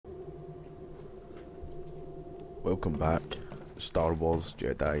Welcome back. Star Wars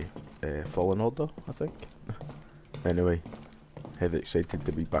Jedi Fallen Order, I think. Anyway, heavy excited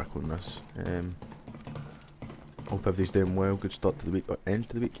to be back on this. Hope everybody's doing well. Good start to the week or end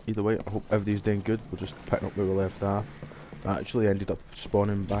to the week. Either way, I hope everybody's doing good. We're just picking up where we left off. I actually ended up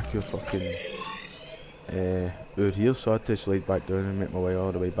spawning back here fucking out here, so I had to slide back down and make my way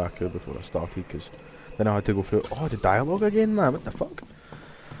all the way back here before I started, because then I had to go through the dialogue again, man. What the fuck?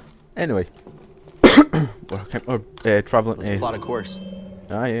 Anyway, we're travelling. Let's plot a course.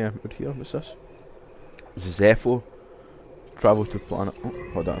 Ah, yeah, out here. What's this? Zepho. Travel to planet. Oh,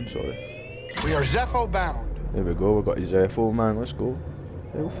 hold on, sorry. We are Zepho bound. There we go. We got a Zepho, man. Let's go.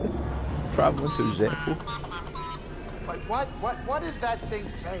 Healthy. Traveling to Zepho. But what is that thing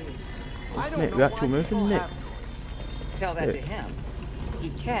saying? I don't Mate, know the actual why moving, people mate. have toys. Tell that to him. He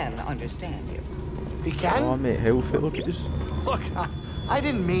can understand you. He can? Oh, mate, healthy. Look at this. Look, I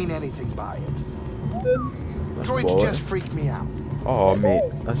didn't mean anything by it. That's Droids quality. just freak me out. Oh,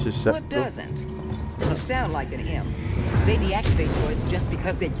 mate, that's just sick. What doesn't? You sound like an imp. They deactivate droids just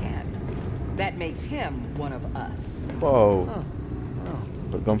because they can. That makes him one of us. Whoa. Oh.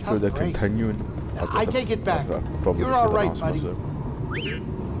 We're going through the Tough break. continuing. I take it back. Probably You're all should have right, asked buddy. myself.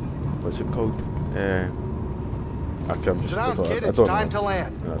 What's it called? I can't just. Sit down, I kid. It's don't time know. to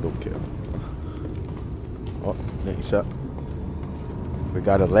land. I don't care. Oh, next set. We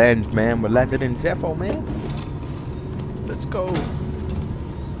gotta land, man. We're landing in Zepho, man. Let's go.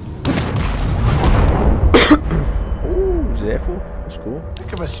 Oh, Zepho. That's cool.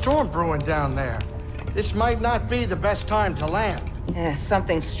 Think of a storm brewing down there. This might not be the best time to land.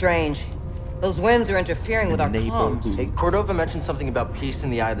 Something strange. Those winds are interfering with our comms. Hey, Cordova mentioned something about peace in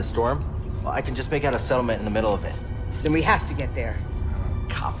the eye of the storm. Well, I can just make out a settlement in the middle of it. Then we have to get there.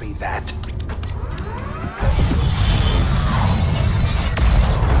 Copy that.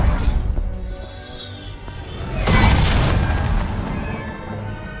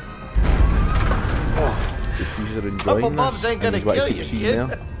 If you're Couple enjoying bubs this ain't and gonna you'd like kill to you, see kid.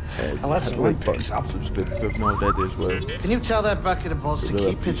 more, Unless hit the the wind like button, picks up. subscribe if you're not already as well. Can you tell that bucket of balls to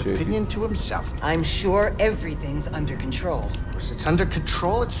Really keep his appreciate opinion to himself? I'm sure everything's under control. Of course, it's under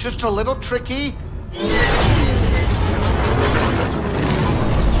control. It's just a little tricky.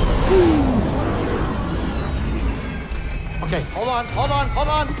 Okay, hold on.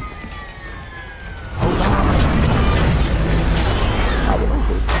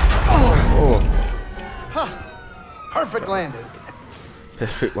 Oh, Huh. Perfect landing.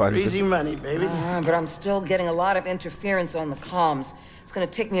 perfect one. Easy money, baby. But I'm still getting a lot of interference on the comms. It's gonna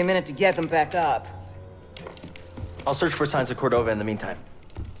take me a minute to get them back up. I'll search for signs of Cordova in the meantime.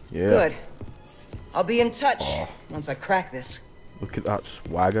 Yeah. Good. I'll be in touch once I crack this. Look at that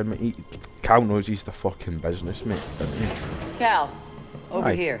swagger, mate. Cal knows he's the fucking business, mate, doesn't he? Cal, over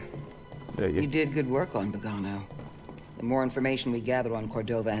Hi. here. There You you. did good work on Bogano. The more information we gather on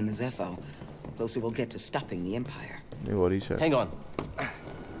Cordova and the Zepho, the closer we'll get to stopping the Empire. No worries, here. Hang on.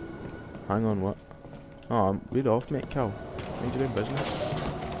 Hang on, what? Oh, read off, mate, Cal. Mind your own business.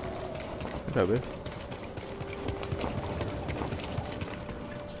 Get out of here.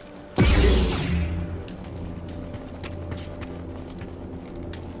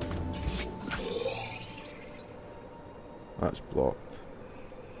 That's blocked.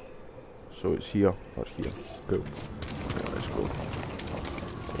 So it's here or here. Go. Yeah, let's go.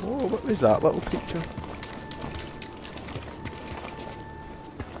 Oh, what was that little creature?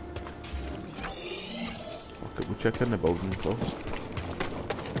 Fuck it, we'll check in the building first.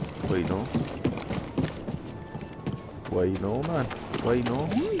 Why no? Why no, man? Why no?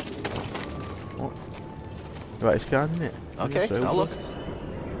 What? Right, scan it. Okay, I'll look.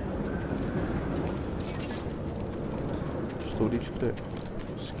 Storage crate.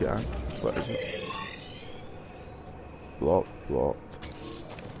 Scan. What is it? Blocked.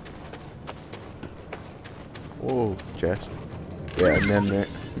 Oh, chest. Yeah, and then that.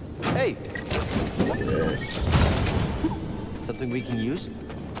 Hey, Yes. something we can use?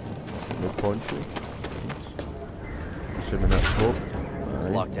 No poncho. Assuming that's hope. It's Aye.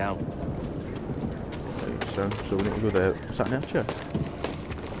 locked down. Right, so we need to go there. Is that an air chair?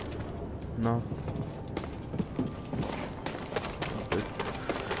 No. Good.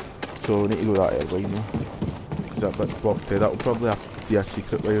 So we need to go that way now. Because that bit's blocked there. That'll probably have to be a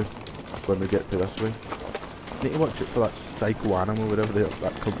secret way when we get to this way. Need to watch it for that psycho animal, wherever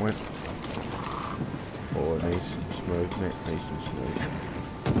that cunt went. Oh, nice and smooth, mate. Nice and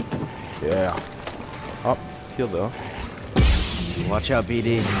smooth. Yeah. Up. Here they are. Watch out, BD.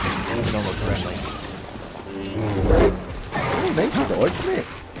 They don't look friendly. Oh, nice dodge, mate.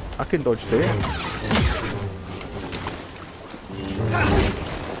 I can dodge too.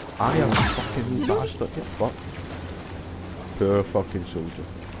 I am a fucking bastard. Get fucked. Poor fucking soldier.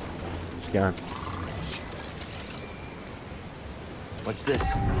 Scan. What's this?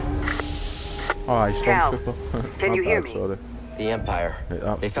 Oh, he's Cal, Stormtrooper. can My you hear bad, me? Sorry. The Empire. Yeah,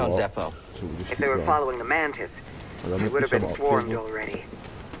 that They was found a lot. Zepho. So we'll just If keep they were going. following the Mantis, Well, they there would might have be been some swarmed uptable. already.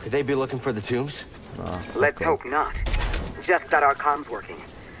 Could they be looking for the tombs? Nah, Let's okay. hope not. Just got our comms working.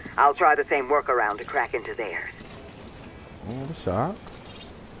 I'll try the same workaround to crack into theirs. Oh, what's that?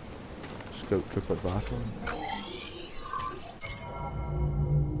 Scout trooper battle.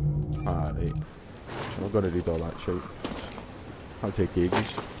 Alright. I'm not gonna read all that shit. I'll take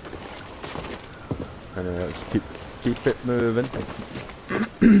ages. And let's keep it moving.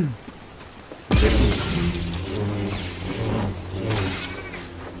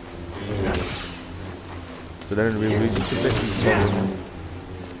 So then we'll reach a bit.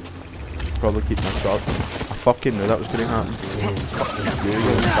 Probably keep my shot. I fucking knew that was gonna happen. Fucking you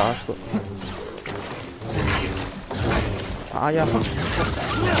little bastard. Ah yeah, fuck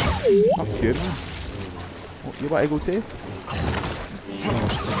you, man. What, you want to go too?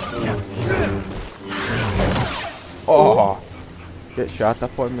 Oh! Get shot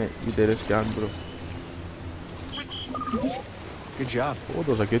up on, mate. You did a scan, bro. Good job. Oh,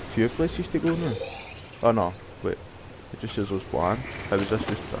 there's a good few places to go now. Oh no, wait. It just says there's one. How is this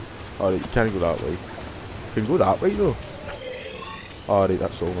just alright, you can't go that way. You can go that way though. Alright,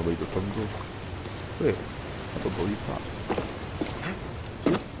 that's the only way to come go. Wait, I don't believe that.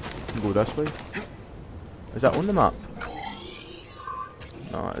 You can go this way. Is that on the map?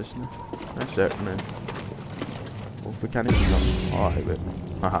 No, it isn't. That's certain then. Oh, we can't even jump. Alright, wait.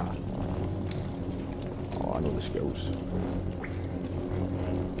 Haha. Oh, I know the skills.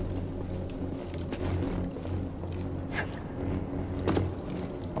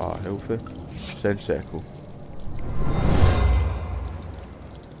 Ah, healthy. Send circle.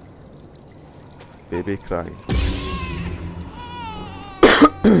 Baby crying.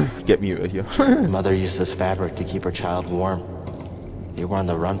 Get me out of here. Mother used this fabric to keep her child warm. They were on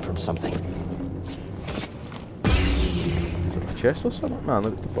the run from something. Is it my chest or something? Man,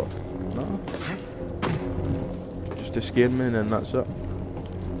 look at the fuck. No. Just to scare me and then that's it.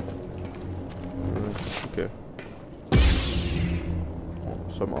 Okay. Oh,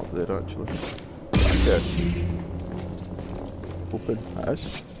 some up there actually. Okay. Open. That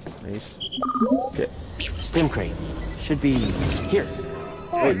is. Nice. Okay. Stim crate. Should be here.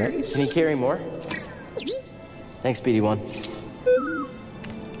 Oh, nice. Can you carry more? Thanks, BD1.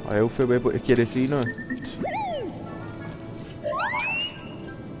 I hope we're able to carry 3 now.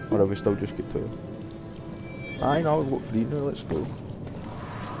 Or have we still just get 2? Aye, no, we've got 3 now, let's go.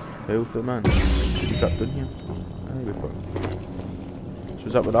 Healthy, man. Should be cut down here. Aye, we've got. So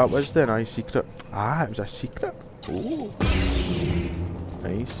is that what that was then? Aye, secret. Ah, it was a secret. Oh.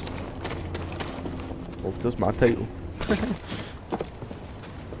 Nice. Oh, there's my title.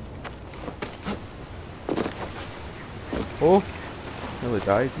 Oh! Nearly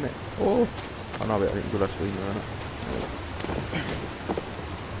died, mate. Oh! Oh no, wait, I didn't go this way now, innit?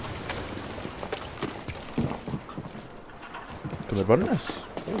 Can we run this?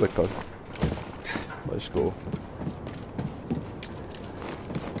 Oh, we could. Let's go.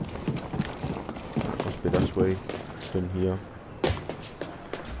 Must be this way. It's in here.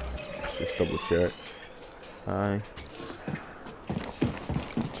 Let's just double check. Aye.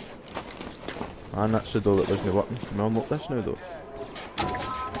 And that's the door that wasn't working. Can we unlock this now though?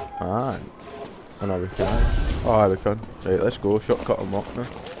 Aye. Oh no, we can. Oh, aye, we can. Right, let's go. Shortcut unlocked now.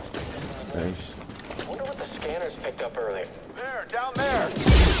 Nice. Wonder what the scanners picked up earlier. There, down there.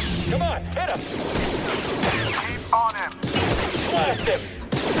 Come on, hit him. Keep on him. Blast him.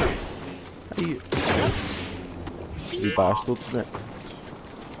 Hey, you bastards, mate.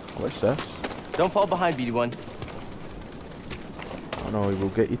 What's this? Don't fall behind, BD1. Oh no, we'll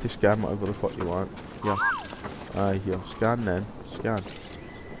get you to scan whatever the fuck you want. Yeah. Aye, here. Scan then. Scan.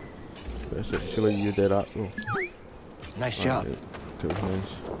 Press it. See where you did that though. Nice job. Right. Cool,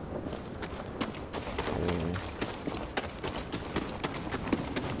 nice.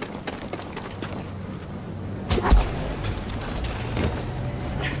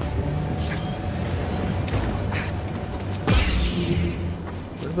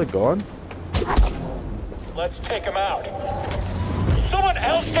 Where's they gone? Let's take him out. Someone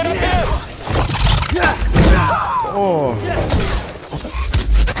else get him in! Oh!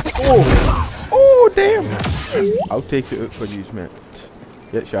 Oh! Oh, damn! I'll take it out for you, mate.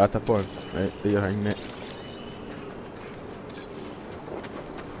 Get shot upon. Right, there you hang, mate.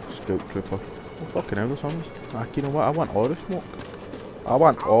 Scout trooper. Oh, fucking hell, there's some. Ah, you know what? I want all the smoke. I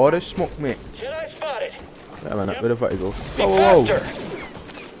want all the smoke, mate. Jedi spotted. Wait a minute, where have I to go? Be Whoa, whoa, whoa! faster.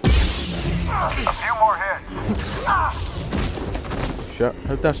 A few more hits. shit.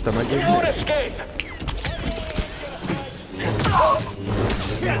 How did I You won't escape!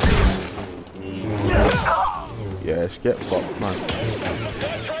 Yes, get fucked, man.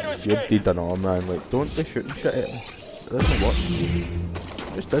 You're dead and all, man. Like, don't be shooting shit at me. It doesn't work.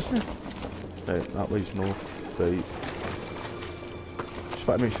 Just doesn't. Right, that way's no. Right. Just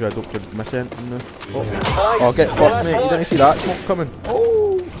want to make sure I don't miss anything now. Oh, get fucked, mate. You didn't see that smoke coming. Oh!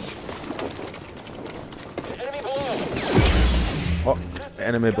 Oh,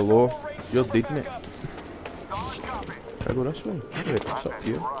 enemy below. You're dead, mate. Can I go this way? Wait, what's up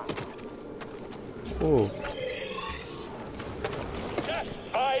here? Oh.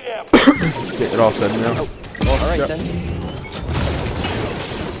 Get your ass in there. Oh, alright then.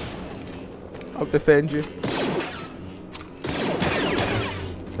 I'll defend you.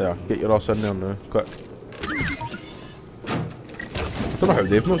 There, get your ass in there now, quick. Don't know how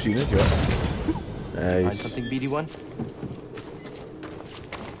they've not seen it yet. Nice. Find something, BD1?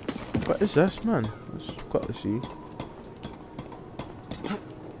 What is this, man? Let's quickly see.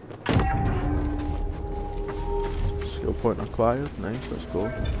 Skill point acquired. Nice, let's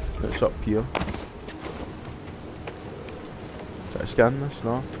go. It's up here. Did I scan this?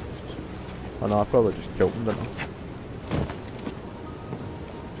 No. Oh no, I probably just killed him, didn't I?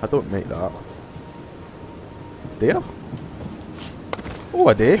 I don't make that. There? Oh,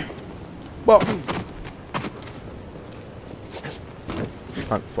 I did. What?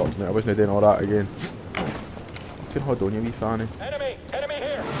 Can't fuck me, I wasn't doing all that again. You can hold on, you wee fanny. Enemy! Enemy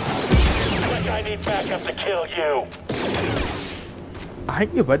here! Like I need backup to kill you! I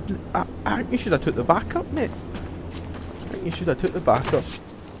think you would. I think you should have took the backup, mate. I think you should have took the backup.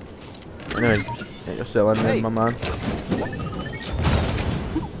 Anyway, get your cell in there, my man.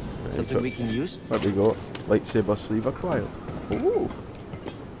 Something we can use? What we got? Lightsaber sleeve acquired. Oh,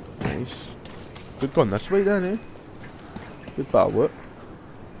 nice. Good going this way then, eh? Good battle work.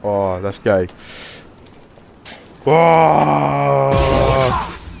 Oh, this guy. Oh!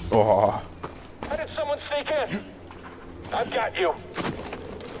 Oh! How did someone sneak in? I've got you.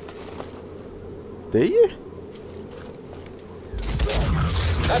 Do you?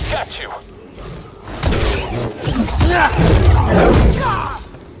 I've got you.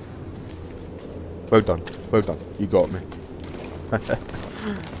 Well done. Well done. You got me.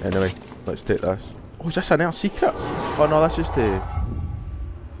 Anyway, let's take this. Oh, is this an air secret? Oh no, that's just a...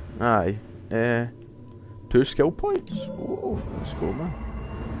 Aye. 2 skill points. Oh, let's go, man.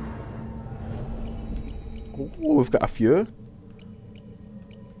 Oh, we've got a few.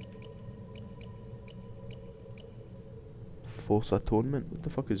 False atonement. What the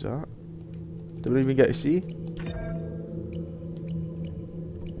fuck is that? Did we even get to see?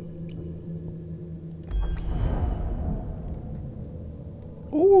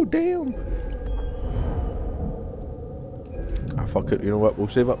 Oh, damn. Ah, fuck it. You know what? We'll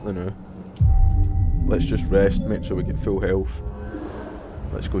save up the now. Let's just rest, mate, so we get full health.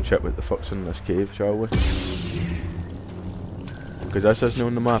 Let's go check what the fuck's in this cave, shall we? Because this isn't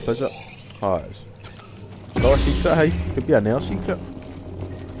on the map, is it? Ah, it is. It's not a secret, hey? Could be an air secret.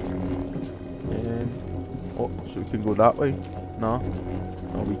 Oh, so we can go that way? No?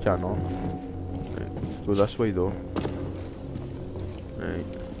 No, we cannot. Right, let's go this way though. Right.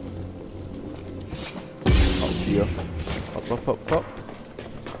 Up here. Up, up, up, up.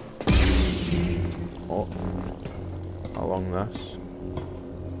 Oh. Along this.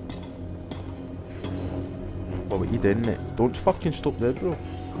 What are you doing, mate? Don't fucking stop there, bro.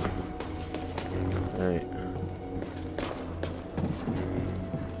 Right.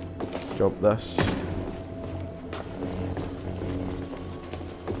 Jump this.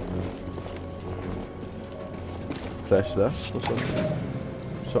 Press this or something.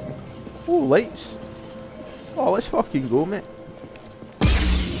 Something. Oh, lights. Oh, let's fucking go, mate.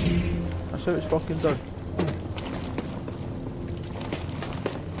 That's how it's fucking done.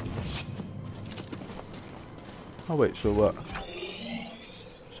 Oh wait, so what?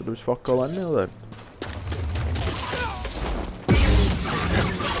 So there was fuck all in there then?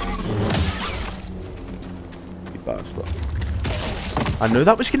 You bastard. I knew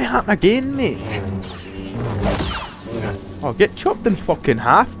that was gonna happen again, mate. Oh, get chopped in fucking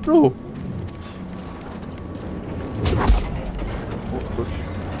half, bro. Oh, push.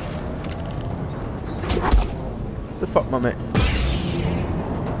 The fuck, my mate.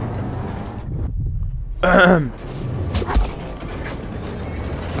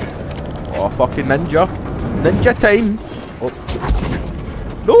 Oh, fucking ninja. Ninja time. Oh.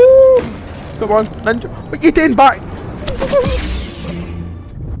 No! Come on, ninja. What you doing back?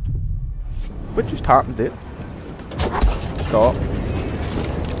 What just happened there? Stop.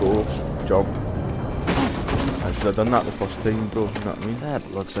 Go. Jump. I should have done that the first time, bro, you know what I mean?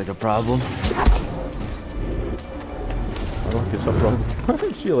 That looks like a problem. I don't think it's a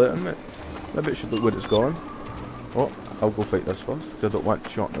problem. See you later, mate. Maybe it should look where it's gone. Oh, I'll go fight this first, because I don't want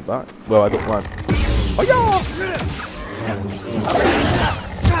shot in the back. Well, I don't want... Oh, yeah!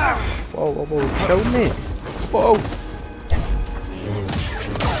 Whoa, whoa, whoa, kill me! Whoa!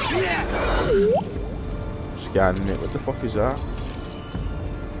 Scan, mate, what the fuck is that?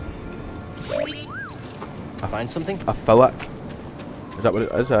 Find something? A fillet. Is that what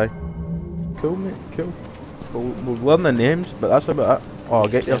it is, aye? Cool, mate, cool. We'll learn the names, but that's about it. Oh,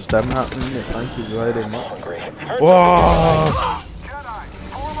 get your stim happening, mate. Thank you very much. Whoa!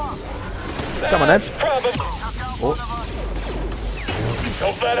 Come on in. Oh.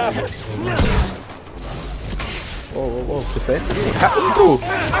 Don't let up. Whoa, whoa, whoa. Defend me. Go!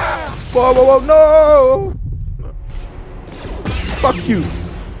 Whoa, whoa, whoa, no! Fuck you!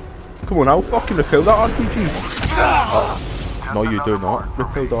 Come on, I'll fucking refill that RPG. Oh. No, you do not.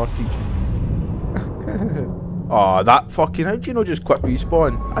 Refill the RPG. Oh, that fucking, how do you know just quick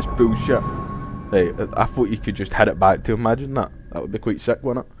respawn? That's bullshit. Hey, I thought you could just hit it back to imagine that. That would be quite sick,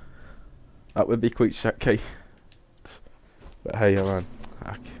 wouldn't it? That would be quite sick, hey. But hey, man.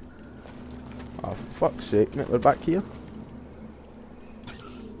 Oh, fuck's sake, mate, we're back here.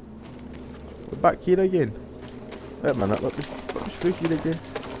 We're back here again. Wait a minute, let me through here again.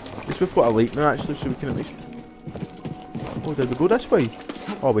 Guess we've got a light now actually, so we can at least... Oh, did we go this way?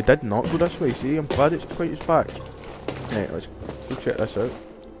 Oh, we did not go this way, see, I'm glad it's quite as back. Right, let's go check this out.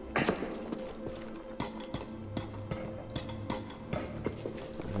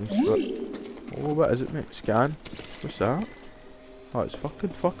 Oh, what is it, mate? Scan? What's that? Oh, it's fucking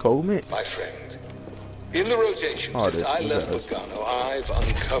fuck all, mate. My friend, in the rotation since I left Lugano, I've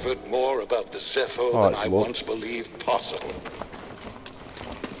uncovered more about the Zepho than I once believed possible.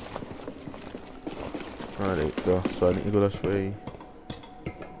 Alright, go. So I need to go this way.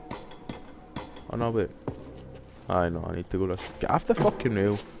 Oh no, wait. I know, I need to go this. Get off the fucking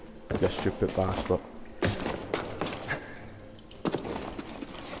rail, you stupid bastard.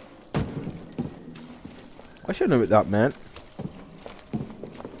 I should know what that meant.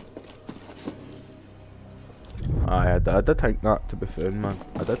 Aye, I did think that, to be fair, man.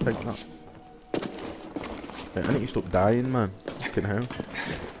 I did think that. Right, I need to stop dying, man. Fucking hell.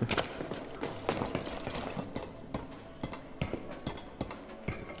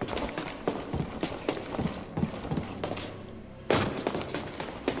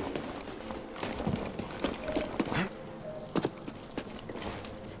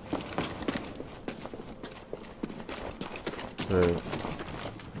 Right.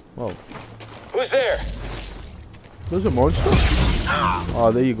 Whoa. Who's there? There's a monster.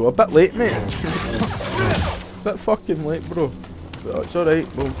 Oh, there you go. A bit late, mate. Bit fucking late, bro. But it's alright.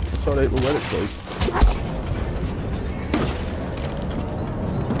 It's alright. We'll let it go.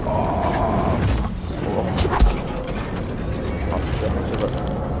 Oh, shit. That's a bit.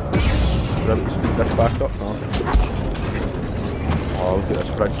 Ready to speed this back up now. Oh, look at this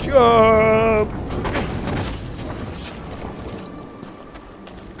sprint. Jump!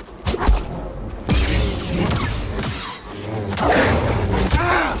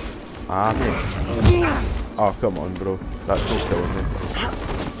 Ah, mate. Oh, come on, bro. That's not killing me.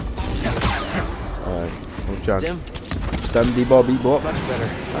 Alright, no chance. Stimby Bobby Bop. Much better.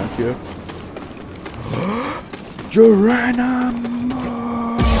 Thank you. Geronimo!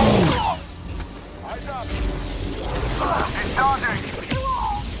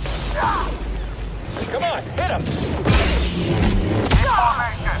 Come on, hit him!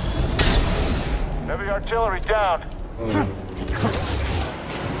 Heavy artillery down.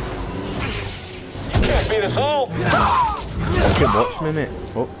 Can't beat us all. Fucking watch me, mate.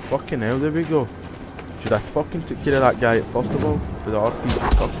 Oh, fucking hell, there we go. Should I fucking take care of that guy first of all? With the RPG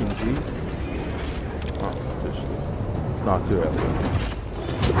fucking G? Oh, just... Nah, too early.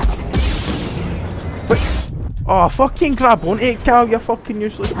 Wait! Oh, fucking grab onto it, Cal, you fucking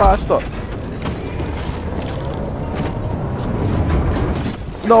useless bastard!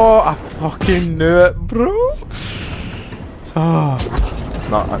 No, I fucking knew it, bro! Ah.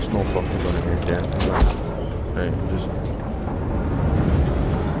 No, that's no fucking gonna be again. Right, just...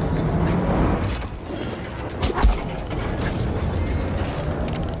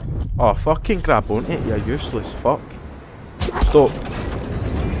 Oh, fucking grab onto it, you useless fuck. Stop.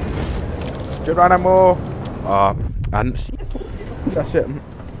 Geronimo! Ah, I didn't see it. That's it.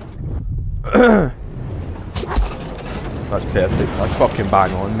 That's perfect. That's fucking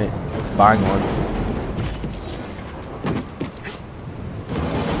bang on, mate. Bang on.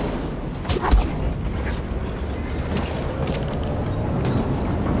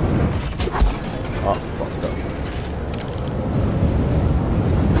 Oh, fuck that.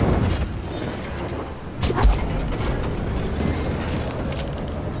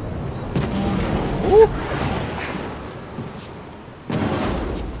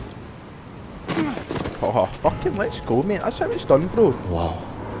 Oh, fucking let's go, mate. That's how it's done, bro. Whoa.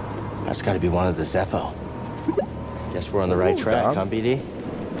 That's gotta be one of the Zepho. Guess we're on the right track, huh, BD?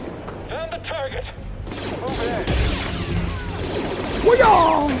 Found the target. Move in.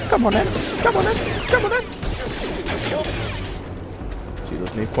 Whoa! Come on in. Come on in. Come on in. See,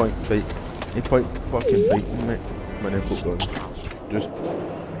 there's no point fight. No point fucking fighting, mate. When I've got guns. Just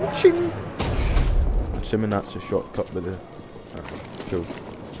shing. Assuming that's a shortcut with the. Cool.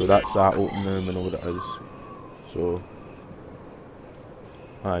 So that's that open room, I know what it is. So.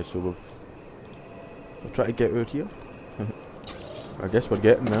 Aye, so we'll try to get out here. I guess we're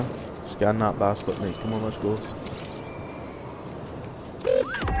getting there. Scan that bastard, mate. Come on, let's go.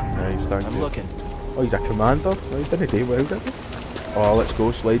 Nice, thank you. I'm looking. Oh, he's a commander? Oh, he didn't do well, did he? Oh, let's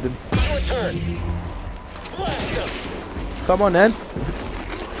go, sliding. Return. Blast him. Come on in.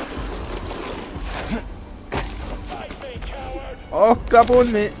 Oh, grab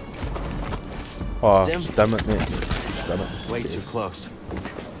on, mate. Oh, damn it, mate. Damn it. Way too close.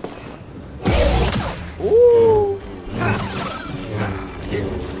 Ooh.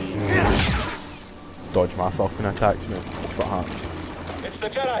 Dodge my fucking attacks, mate. That's what happens. It's the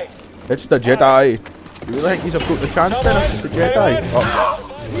Jedi. It's the Jedi. You really think he's got the chance then? It's the Jedi. Oh,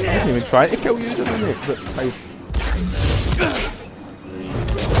 I wasn't even trying to kill you, did I, mate? But I...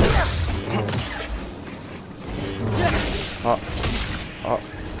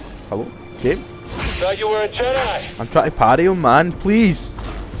 Hello? Game? Thought you were a Jedi. I'm trying to parry him, man. Please.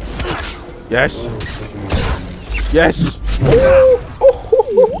 Yes. Yes.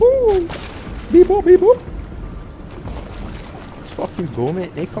 Beebo, beebo. Let's fucking go,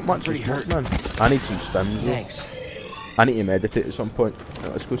 mate. Ain't got much Pretty hurt, man. I need some stims. Thanks. I need to meditate at some point.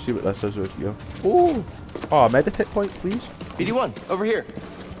 Right, let's go see what this is right here. Oh! Oh, meditate point, please. BD1, over here.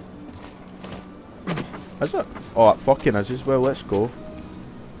 Is it? Oh, it fucking is as well. Let's go.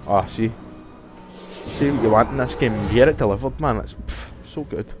 Ah, see. See what you want in this game. You get it delivered, man. That's so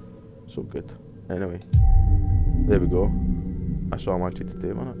good. So good. Anyway. There we go. That's all I wanted to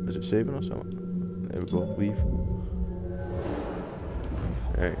do, man. Is it saving or something? There we go. Leave.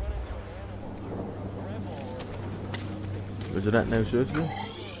 Right. Was it that now, seriously?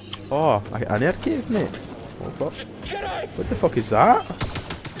 Oh, an air cave, mate. Oh, fuck. What the fuck is that?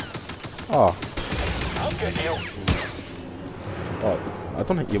 Oh. I'll get you. Oh, I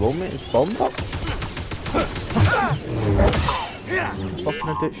don't think you will, mate. It's bombed up. Fucking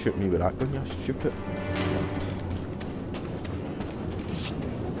idiot, shoot me with that gun, you stupid.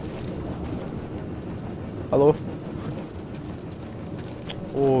 Hello?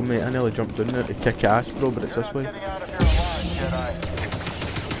 Oh, mate, I nearly jumped in there to kick ass, bro, but it's this way.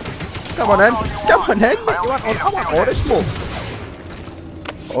 Come on in! Come on in, mate! I want honest smoke!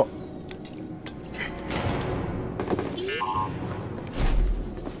 Oh.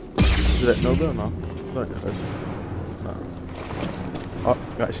 Is it no there or no? No, it is. No. Oh,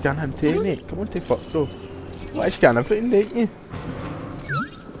 gotta scan him too, mate. Come on, take fuck, bro. Gotta scan everything, don't you?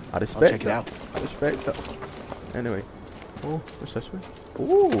 I respect I'll check it out. I respect it. Anyway. Oh, what's this way?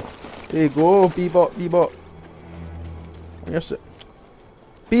 Oh! There you go, B-bot, B-bot. Yes, it.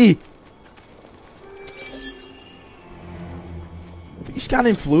 B! What are you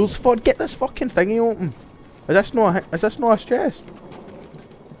scanning floors for? Get this fucking thingy open. Is this not a chest?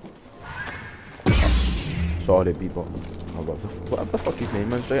 Sorry, B-bot. Oh, whatever the fuck his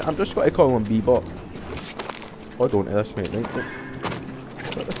name is, right? I'm just going to call him B-bot. Hold on to this, mate, right?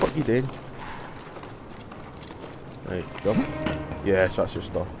 What the fuck are you doing? Right, jump. Yes, that's your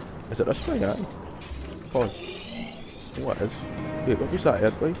stuff. Is it this way, yeah? Pause. Oh, what is? Wait, what was that,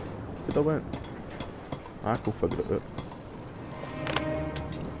 Ed, right? Did I went? I go figure it out.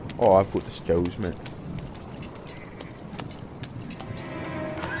 Oh, I've got the skills, mate.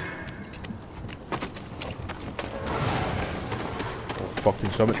 Oh,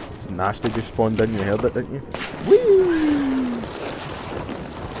 fucking something nasty just spawned in, you heard it, didn't you? Whee!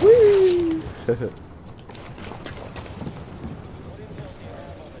 Whee!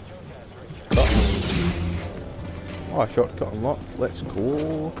 Oh, shortcut unlocked. Let's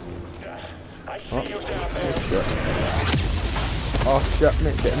go. Oh shit,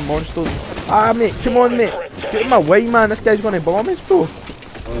 mate, getting monsters. Ah, mate, come on, mate. Get in my way, man. This guy's gonna bomb us, bro.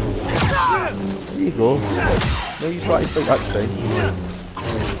 There you go. No, you try to fight that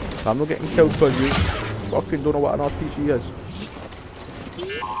time. I'm not getting killed because you fucking don't know what an RPG is.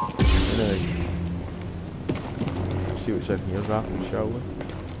 Anyway. Let's see what's in here, rapid, shall we?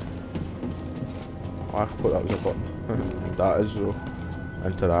 Oh, I thought that was a button. That is though.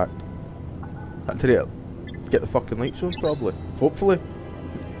 Interact. Interact. Get the fucking lights on, probably. Hopefully.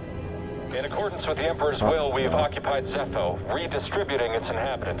 In accordance with the Emperor's will, we've occupied Zepho, redistributing its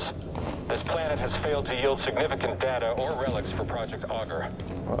inhabitants. This planet has failed to yield significant data or relics for Project Augur.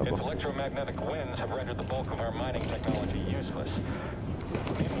 Whatever. Its electromagnetic winds have rendered the bulk of our mining technology useless.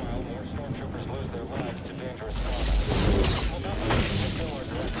 Meanwhile, more stormtroopers lose their lives to dangerous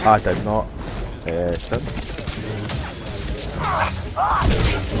fauna. I did not. Sim.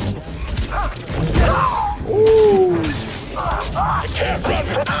 Ooh.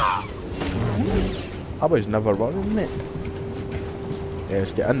 I was never running, mate.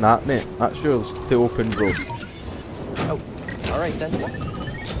 Yes, get in that, mate. That's yours to open, bro. Oh, alright then. Did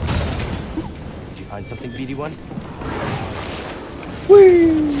you find something, BD1?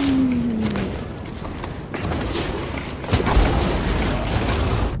 Whee!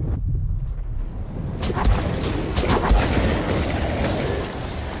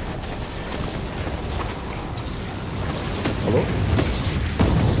 Hello?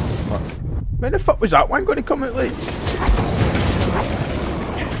 What? Where the fuck was that one going to come out like?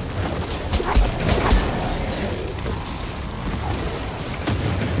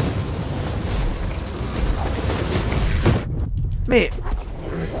 Mate.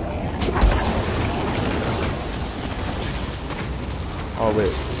 Oh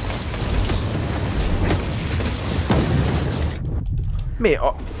wait. Mate,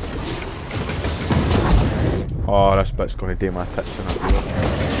 oh, this bit's gonna do my tits in it.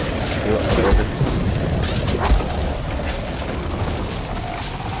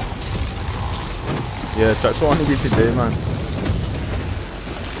 Yeah, that's all I needed to do, man.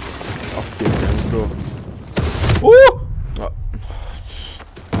 Fucking hell, bro. Oh!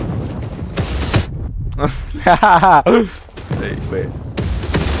 Right, wait.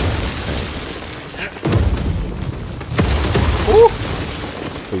 Oh!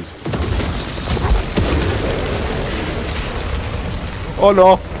 Please. Oh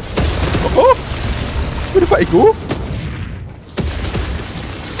no! Oh! Where the fuck he go?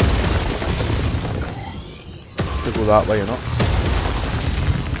 To go that way or not?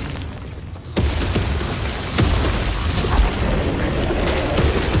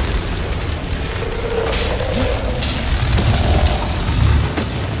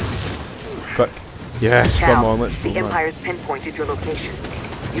 Quick. Yes, Cal, come on, let's go. The Empire's pinpointed your location.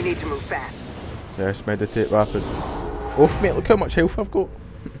 You need to move fast. Yes, meditate rapid. Oh, mate, look how much health I've got.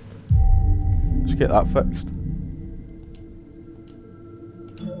 Let's get that fixed.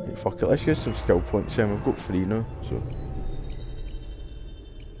 Right, fuck it, let's use some skill points then. We've got 3 now, so.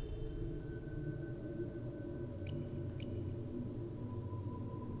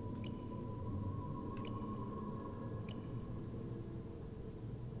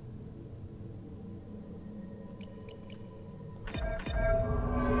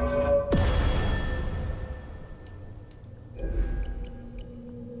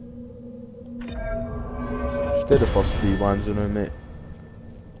 Did the first 3 ones now, mate.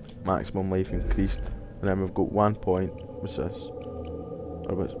 Maximum life increased, and then we've got 1 point. What's this?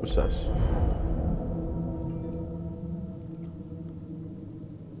 Or what's this?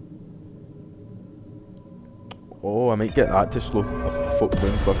 Oh, I might get that to slow folk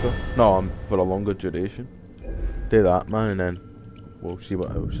down quicker. No, for a longer duration. Do that, man, and then we'll see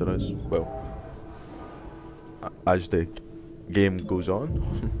what else there is. Well, as the game goes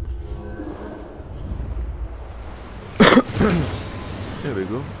on. There we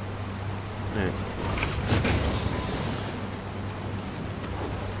go. Right.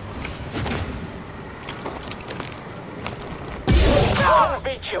 I'll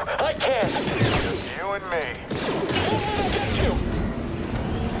beat you. I can. You and me.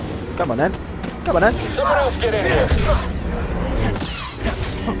 Come on then. Come on then. Someone else get in here.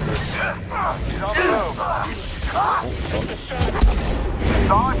 He's on the move.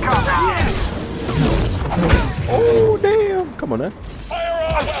 Oh damn! Come on then. Fire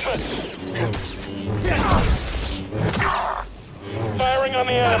all weapons. Firing on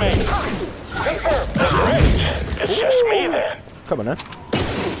the enemy. Confirm. Great. It's just me then. Come on then.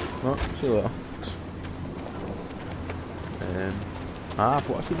 No, see you later. I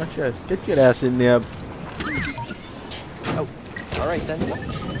thought I see my chest. Get your ass in there. Oh, alright then.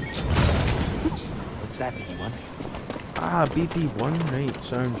 What's that, BD1? Ah, BD1, right,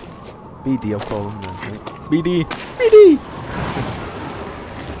 sound. BD, I'll call him then, right? BD! BD!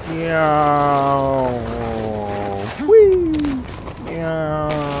 Yeah. Whee! Yeah.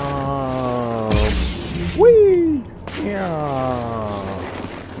 Whee! Yeah.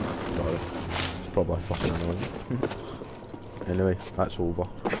 Sorry. It's probably fucking annoying. Anyway, that's over.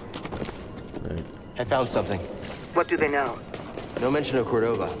 Right. I found something. What do they know? No mention of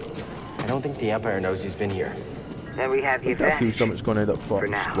Cordova. I don't think the Empire knows he's been here. Then we have you I feel back. something's going to end up For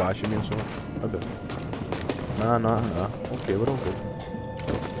now. splashing me or something. A bit. Nah. Okay, we're all good.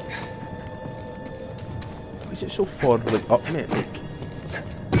 is it so far like up, mate? Like...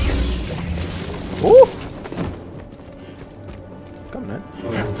 Oh! Come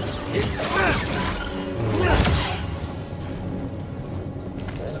on.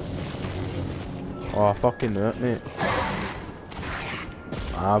 Oh, fucking knew it, mate.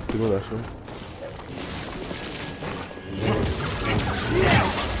 I have to go this way.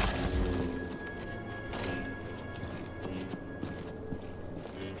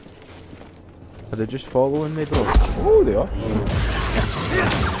 Are they just following me, bro? Oh, they are.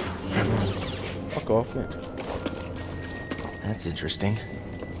 Fuck off, mate. That's interesting.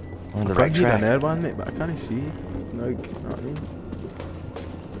 We're on the I right can hear track. an air one, mate, but I can't see. No, you know what I mean?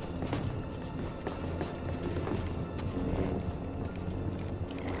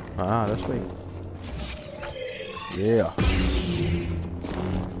 Ah, this way. Yeah.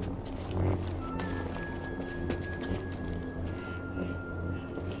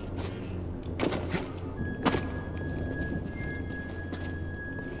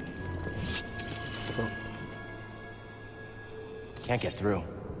 Can't get through.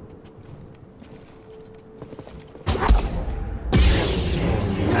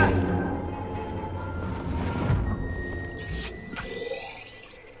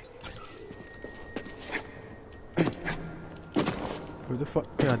 Who the fuck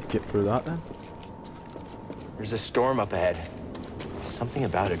can I get through that then? There's a storm up ahead. Something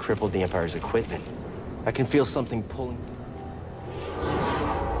about it crippled the Empire's equipment. I can feel something pulling.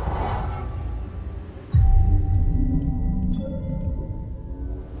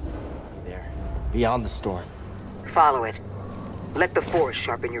 There, beyond the storm. Follow it. Let the Force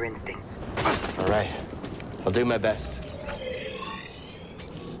sharpen your instincts. All right, I'll do my best.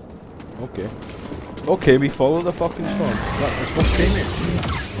 Okay. Okay, we follow the fucking storm. That's what's saying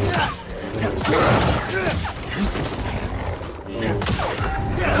it.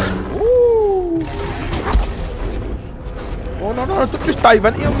 Ooh. Oh no, don't just dive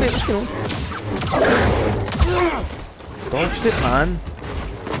into him, mate. What's going on? Dodged it, man.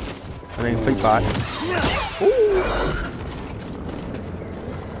 And then fight back. Ooh.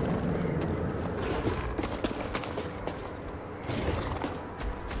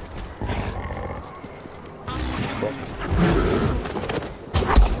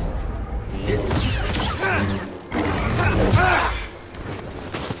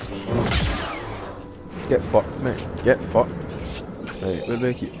 Get fucked, mate. Get fucked. Right,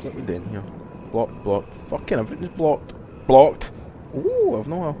 what we doing here? Blocked. Fucking everything's blocked. Blocked. Ooh, I've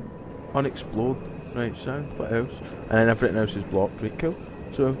no unexplode. Right, sound. What else? And then everything else is blocked. Right, cool.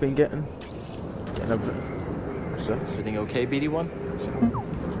 So I've been getting everything. What's this? Everything okay,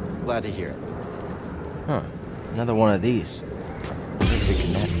 BD1? Glad to hear it. Huh. Another one of these. Need to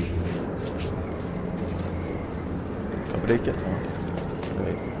connect. I'll break it.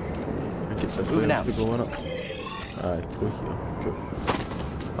 Right. Moving out. Going up. Alright, go here. Cool.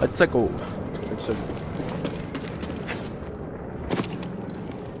 Let's go. Let's go.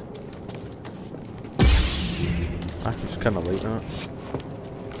 I can just kind of like that.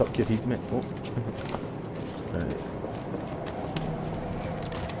 Tuck your heat, mate. Oh. Right.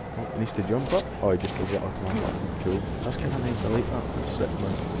 Oh, he needs to jump up. Oh, he just does it automatically. Cool. That's kind of nice. I like that. That's sick,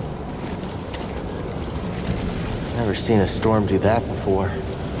 man. Never seen a storm do that before.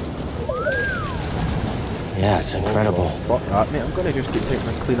 Yeah, it's incredible. Fuck that, mate. I'm gonna just get taking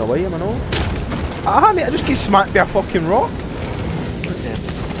this clean away, am I know? Ah, mate, I just get smacked by a fucking rock. What's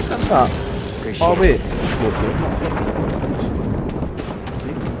that? Appreciate Oh, wait.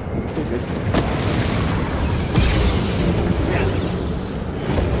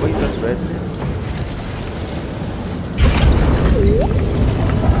 Wait, that's red.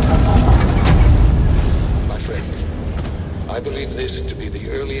 My friend, I believe this to be the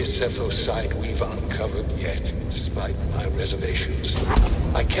earliest Zepho site we've uncovered yet, despite my reservations.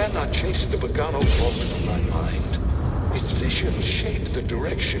 I cannot chase the Bogano moment in my mind. Its vision shaped the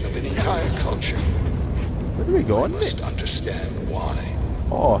direction of an entire culture. Where are we going, I mate? must understand why.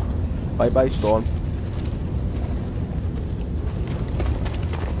 Oh, bye-bye, storm.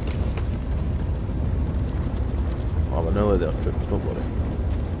 Oh, we're nearly there, troops, don't worry.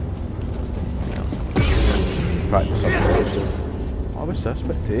 Practice up there. Oh, what's this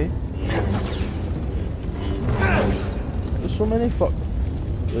bit too? There's so many fuck.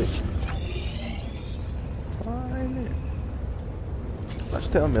 Like. Aye, mate. That's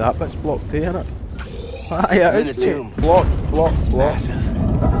telling me that bit's blocked too, innit? Aye, yeah, In it's the tomb. blocked. Massive.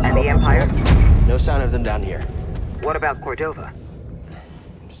 And the Empire? No sign of them down here. What about Cordova?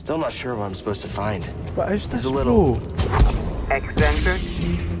 Still not sure what I'm supposed to find. What is this, a little- bro? Eccentric?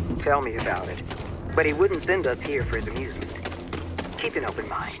 Tell me about it. But he wouldn't send us here for his amusement. Keep an open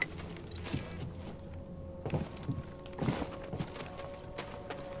mind.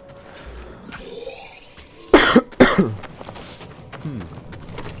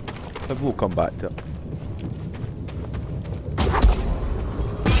 Maybe we'll come back to it.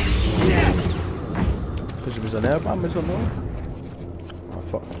 Because there was an airbag, was there not? Oh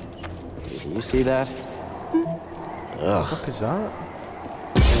fuck. Do you see that? Ugh. What the fuck is that?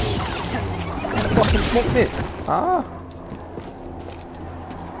 Fucking smoke it! Ah!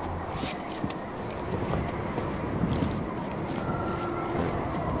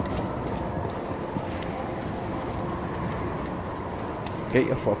 Get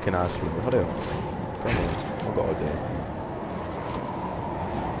your fucking ass through me, hurry up. Come on, I've got a day.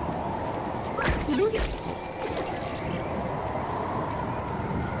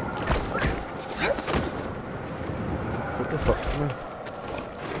 What the fuck, man?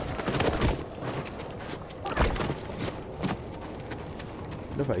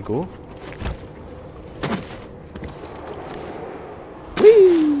 Where did I go?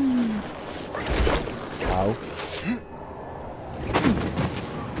 Whee! Ow.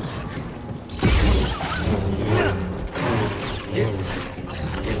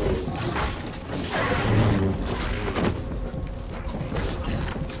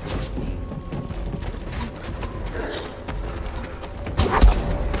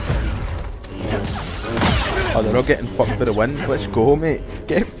 Oh, they're all getting fucked by the wind. Let's go, mate.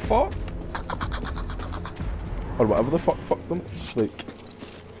 Get fucked. Or whatever the fuck fucked them. Like,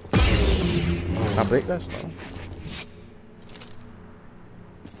 can I break this? No.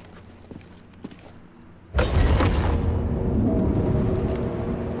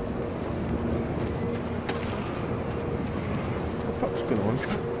 What the fuck's going on?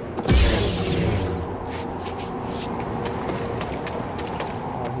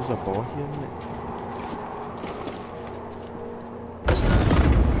 Oh, there's a ball here, mate.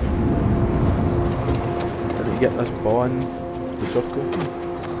 Get this ball in the circle.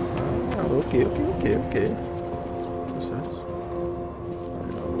 Ah, okay. What's this? I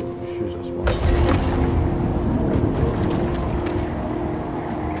don't know, let's choose this one.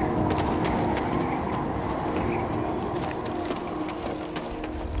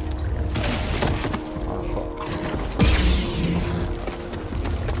 Ah, fuck.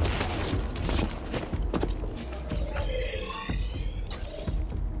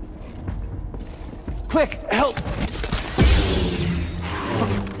 Quick, help!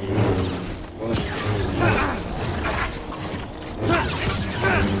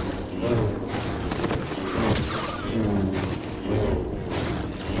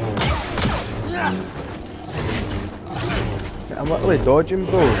 I'm literally dodging,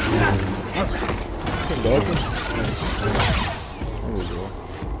 bro. I'm dodging. There we go.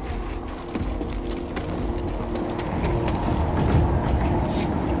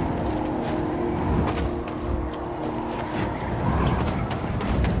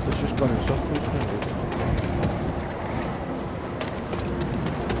 It's just gone in circles, man.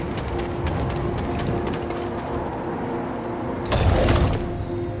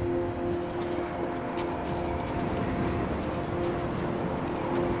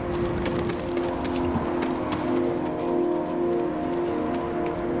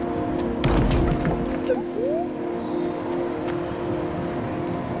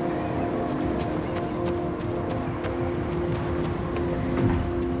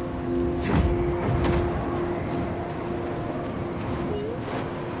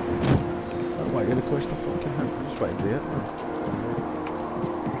 Why you request a fucking hint? I just want to do it, man.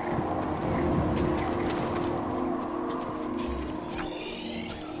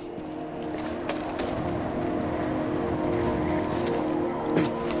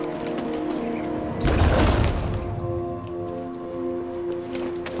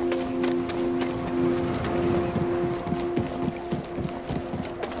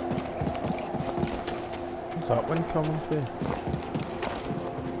 What's that one coming through?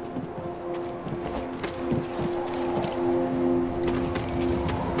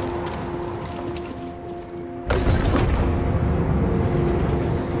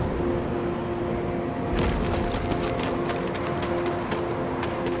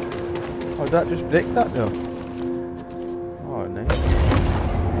 Oh, did that just break that though? Oh, nice.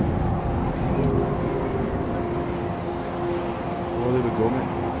 Oh, there we go, mate.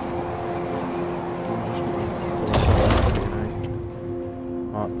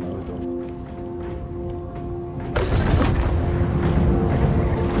 Oh, no, we don't.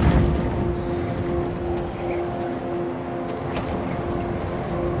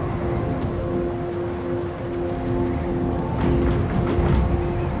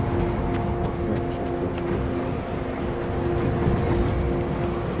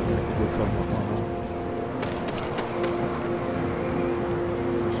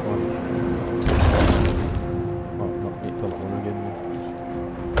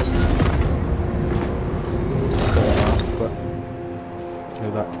 Yeah,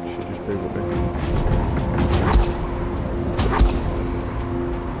 that should just be with me.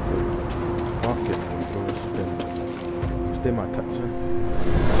 Fuck it, bro. Stay my taxi.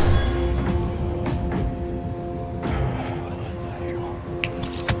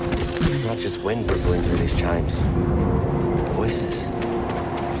 Not just wind whistling through these chimes. Voices.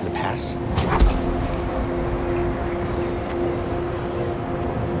 From the past.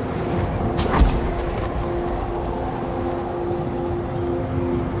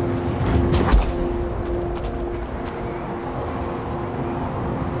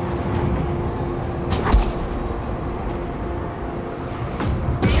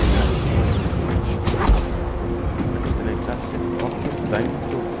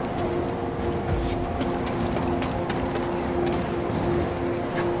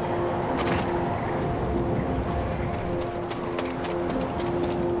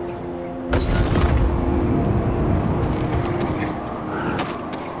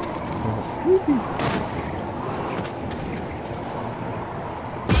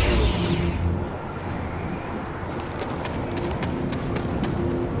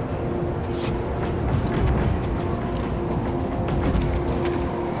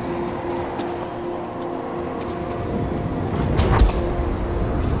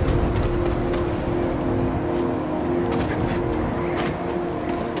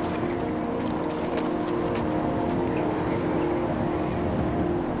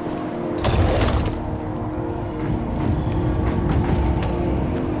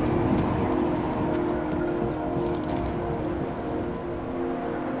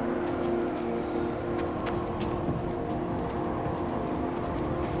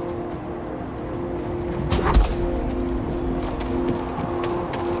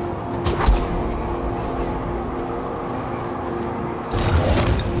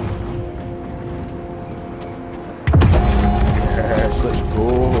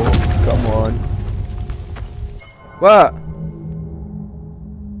 What?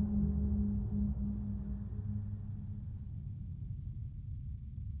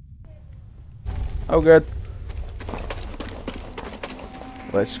 Oh good.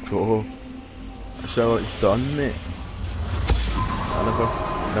 Let's go. So it's done, mate. I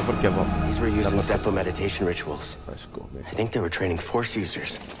never give up. These were using Zepho meditation rituals. Let's go, mate. I think they were training Force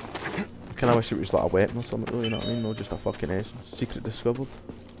users. Kinda wish it was like a weapon or something though, you know what I mean? No, just a fucking essence. Secret discovered.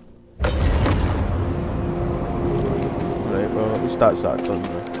 Right, well at least that's that done now.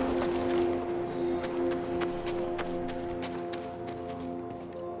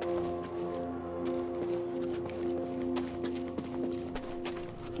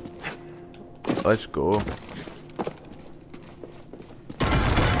 Let's go.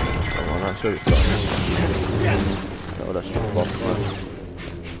 Come on, that's how it's done. No, that's not fucked, man.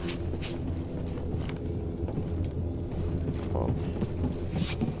 Oh.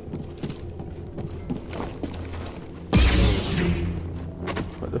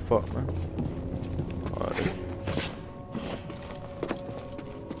 What the fuck, man? Alright.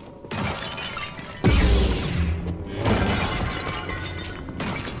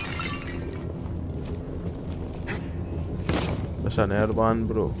 That's an airband,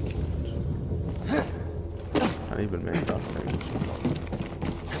 bro. Can't even make that thing.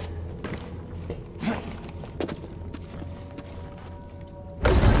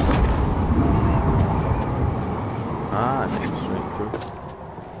 Ah, nice, right, cool.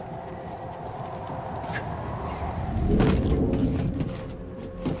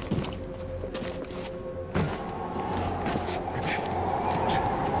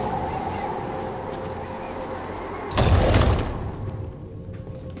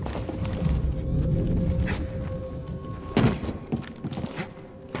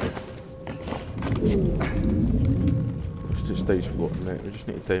 It stays floating, mate. We just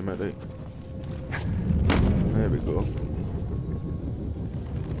need to time it right. There we go.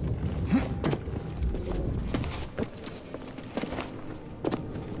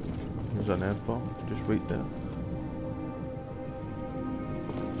 There's an air bomb, just right there.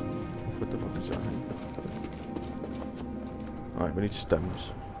 What the fuck is that? Alright, we need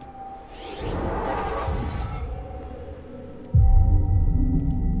stems.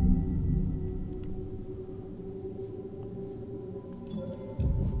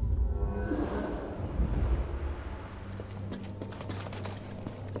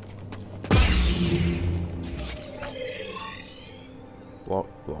 Block,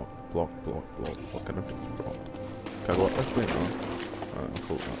 block, block, block, block. What kind of thing is blocked? Can I go up this way? No. Alright, I'll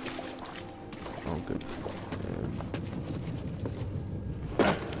float that. Oh, good.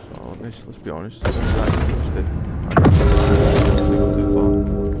 So, let's be honest. Let's go too far.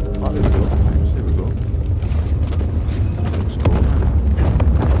 Oh, there we go. Nice, there we go. Let's go, man.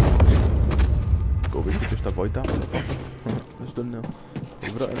 in there.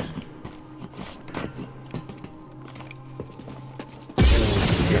 Whatever it is.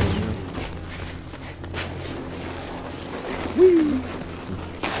 Whee!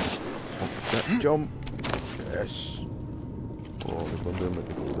 Oh, shit. Jump! Yes! Oh, there's one doing with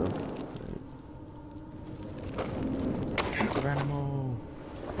the go there. Geronimo!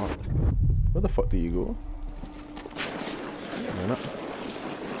 Oh. Where the fuck do you go? Wait a minute.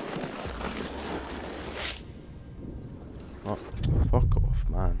 Oh, fuck off,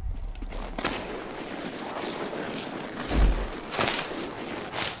 man.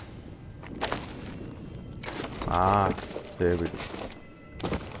 Ah, there we go.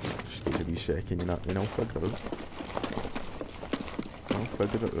 Just need a wee second, you know, figure it out. I'll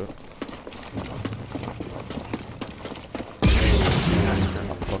figure it out. I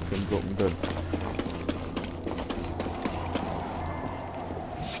fucking got him down.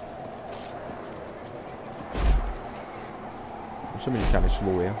 Somebody's kind of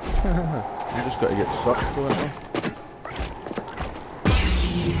slow here. You just got to get sucked for it now.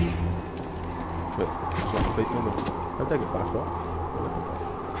 Wait, it's not fighting over. How did I get back up?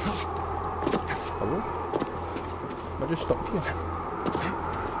 Hello? Am I just stuck here?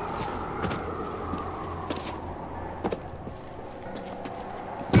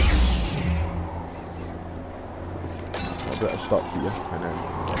 I better stop here and then.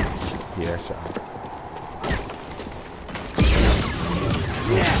 Yes, yeah.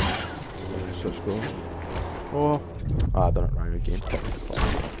 Let's go. Oh, I done it wrong again. No,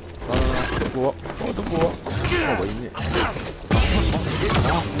 don't blow up. Oh, don't blow up. Oh, wait, mate.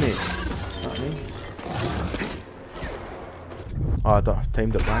 Oh, mate. Not me. Oh, I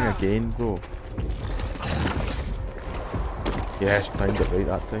timed it wrong again, bro. Yes, timed it right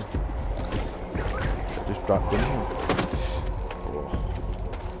that time. Just dropped in here.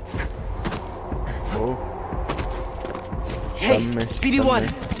 Oh. Hey, BD1!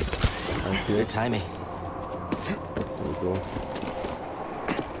 Thank you. Good timing. There we go.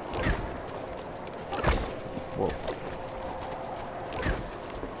 Whoa.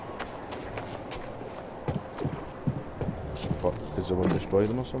 What? Does the one destroy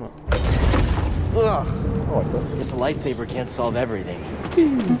them or something? Ugh. Oh, it does. Guess a lightsaber can't solve everything.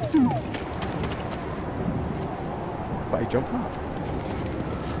 But I jump that?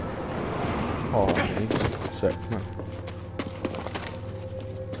 Oh, nice. Sick, man.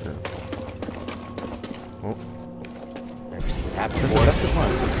 Oh. Never seen it happen That's before. a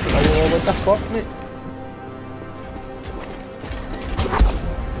man. Oh, what the fuck, mate?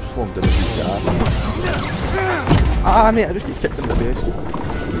 Just slumped in the car. Ah, mate, I just get kicked in the face.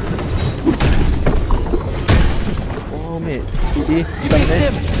 Oh, mate. You done me.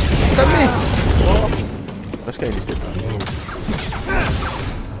 You done me. Oh. This guy needs to die.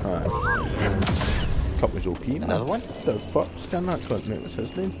 Alright. Cup was OP, man. Another one? The fuck? Scan that cunt, mate. What's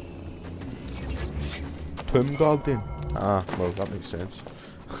his name? Tomb Guardian. Ah, well, that makes sense.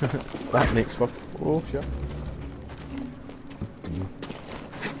 That makes fuck. Oh, shit.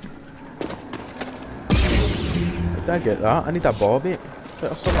 Did I get that? I need a ball, mate. Or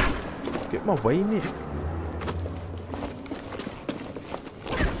something. Get my way, mate.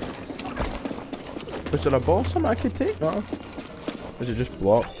 Was there a ball something I could take? No. Is it just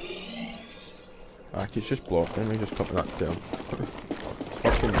blocked? Ah, it's just blocked. Let me just cut that down.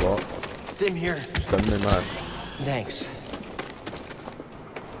 Fucking blocked. Stim here. Stim me, man. Thanks.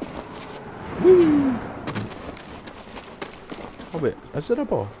 Whee! Oh wait, is there a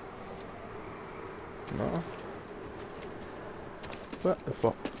ball? No. What the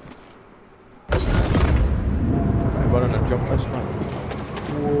fuck? I'm running and jump this man.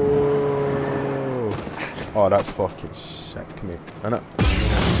 Whoa! Oh, that's fucking sick, mate. Innit?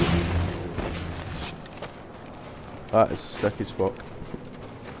 That is sick as fuck.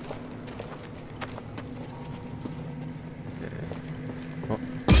 Oh.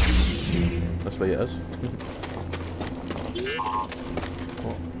 That's where it is.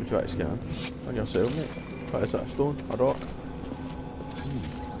 Oh, would you like to scan? On yourself, mate. What is that, a stone? A rock?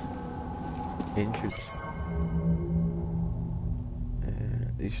 Ancient.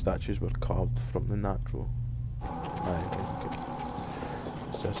 These statues were carved from the natural. Aye, okay.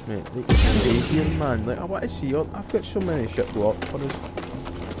 What's this, mate? Like, Canadian, man. Like, I want to see all. I've got so many shit blocked for us.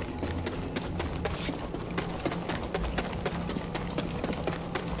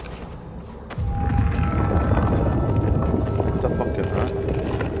 What the fuck is that?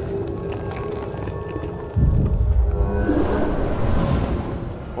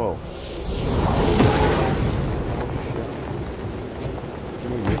 Whoa.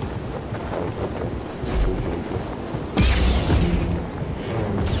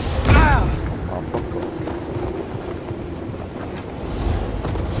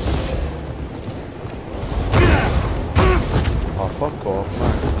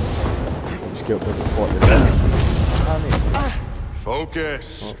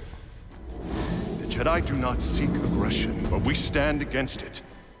 Focus. The Jedi do not seek aggression, but we stand against it.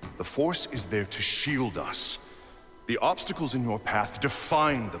 The Force is there to shield us. The obstacles in your path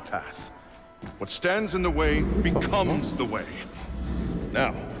define the path. What stands in the way becomes the way.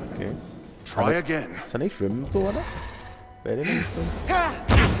 Now, try again. It's a nice room though, isn't it? Very nice room.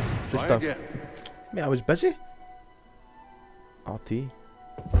 Try again. Mate, I was busy. RT.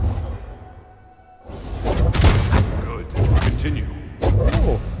 Good. Continue.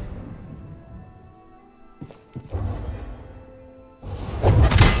 Oh.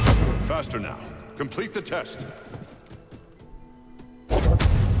 Faster now. Complete the test.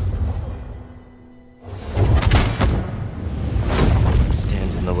 What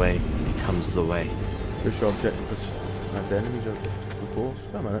stands in the way becomes the way. Push objectives and enemies are the Force.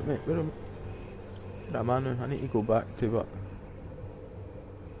 Wait a minute, mate. Where am I now? I need to go back to what?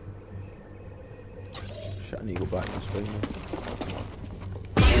 Shit, I need to go back this way now.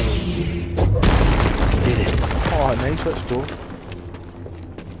 Did it. Oh, nice, let's go.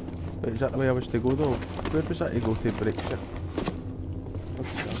 Wait, is that the way I was to go though? Where was that to go to break shit?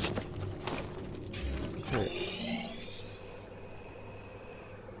 Wait.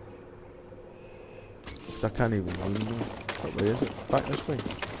 I can't even run now. What way is it? Back this way?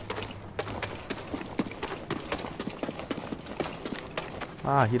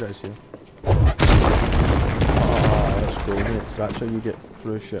 Ah, here it is here. Ah, let's go mate. So that's how you get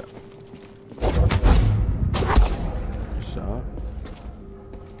through shit. What's that?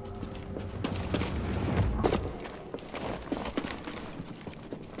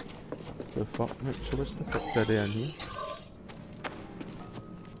 The fuck mate, so what's the fuck dead in here?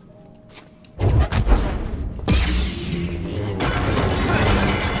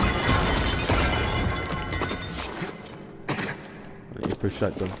 Push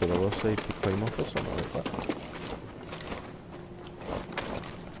that down to the other side to climb up or something like that.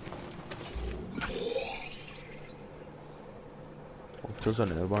 Oh, there's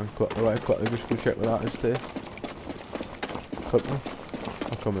another one. Quickly just go check where that is there. Quickly.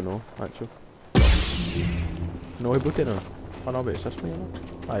 I'm coming on, actually. No, I book it now. Oh no, but it's this way, isn't it?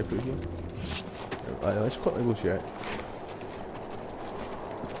 Aye, through here. Right, let's quickly go check.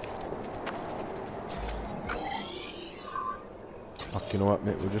 You know what,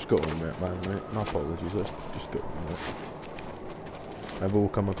 mate, we'll just go on, mate, man, mate. No apologies, let's just go on, mate. Maybe we'll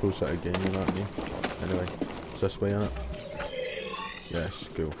come across it again, you know what I mean? Anyway, it's this way, innit? Yes,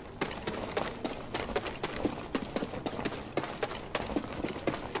 cool.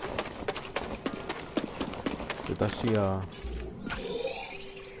 Did I see a...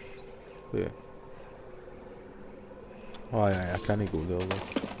 Wait. Oh, yeah, I can't go there, though.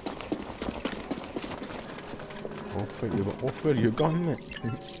 Off where you gone, mate?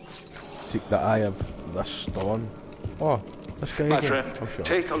 Seek the eye of the storm. Oh, this guy My again. friend, Oh, sure.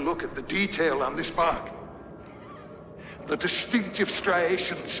 take a look at the detail on this mark. The distinctive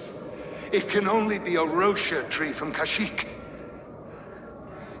striations. It can only be a Rocha tree from Kashyyyk.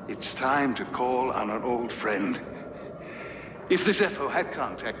 It's time to call on an old friend. If the Zepho had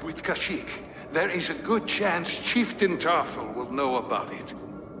contact with Kashyyyk, there is a good chance Chieftain Tarful will know about it.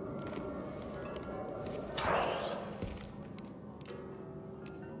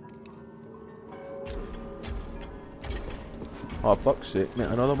 Oh, fuck's sake, mate,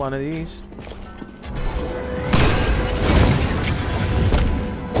 another one of these.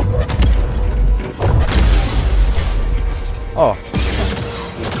 Oh.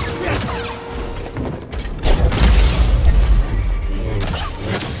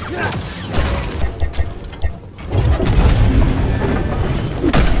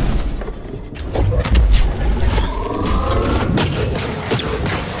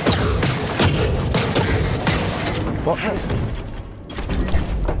 What?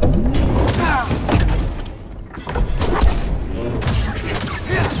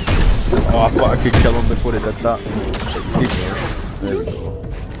 Oh, I thought I could kill him before he did that. There we go.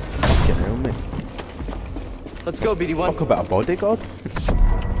 Fucking hell, mate. Let's go, BD1. Talk about a bodyguard.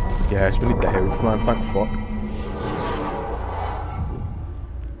 Yes, we need the health, man. Thank fuck.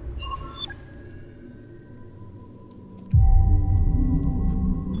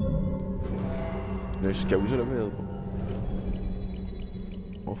 No skills are available.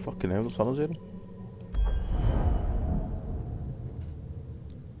 Oh, fucking hell, there's others here.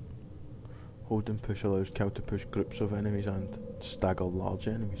 Hold and push allows kill to push groups of enemies and stagger large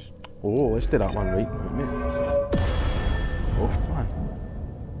enemies. Oh, let's do that one right, mate. Oh, man.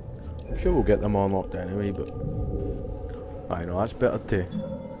 I'm sure we'll get them unlocked anyway, but... I know, that's better to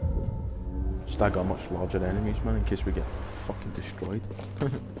stagger much larger enemies, man, in case we get fucking destroyed.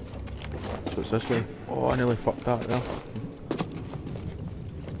 So it's this way. Oh, I nearly fucked that there.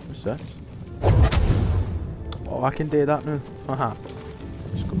 What's this? Oh, I can do that now. Haha.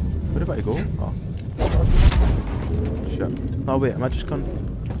 Let's go. Where about I go? Oh. Shit. Oh wait, am I just going...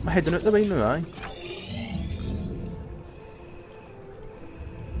 Am I heading out the way now, aye?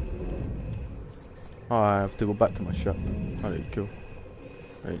 Oh, I have to go back to my ship. Alright, cool.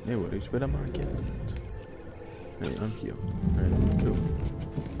 Right, no worries. Where am I again? Right, I'm here. Right, cool.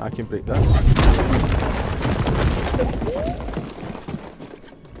 I can break that.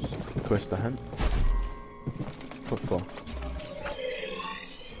 Request a hint. What for?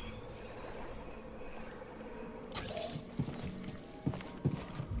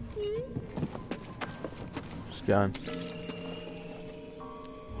 Scan.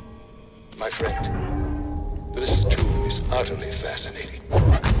 My friend, this tomb is utterly fascinating.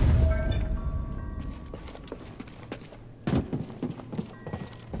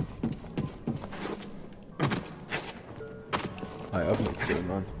 I have no clue,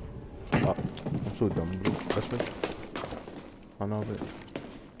 man. Oh, I'm so dumb, bro. This way. I know, but...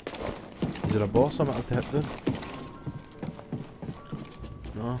 Is there a boss I might have to hit then?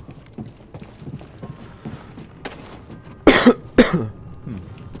 No.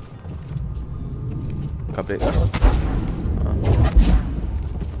 Can I break this?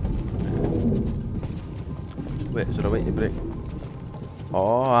 Wait, is there a way to break?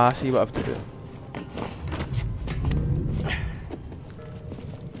 Oh, I see what I have to do.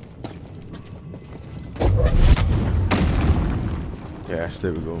 Yes,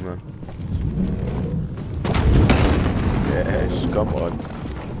 there we go, man. Yes, come on.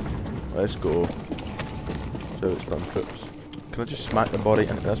 Let's go. So it's done, troops. Can I just smack the body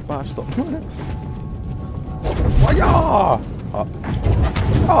into this bastard? Why-ya! Oh.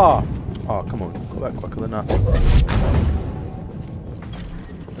 Oh! Oh, come on. Go back quicker than that.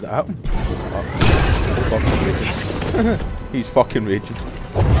 Did that happen? Oh. He's fucking raging.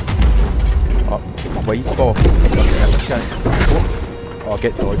 Oh, wait for. Oh,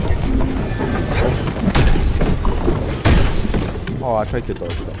 get dodged. Oh, I tried to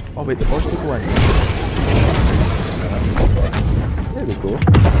dodge that. Oh wait, the boss did go in. There we go.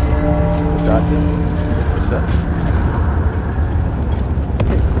 What's that then? What's that?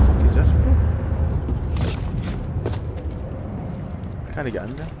 What is this, bro? I can't get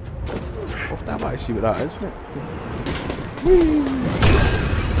in there. Oh damn, I see what that is, mate.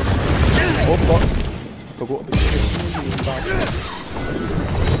 Oh fuck. Forgot about the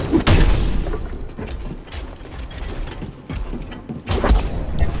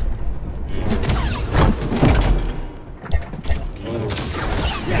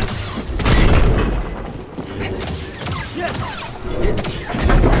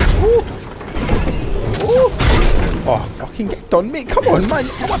Oh, fucking get done, mate. Come on, man.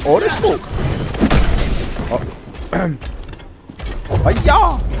 You want all this smoke? Oh. Hiya!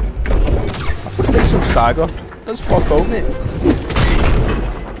 I put a some stagger. That's fuck all, mate.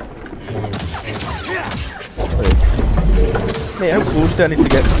 Mate, how close do I need to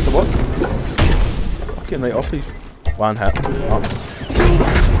get to what? Fucking right off these. One hit. Oh.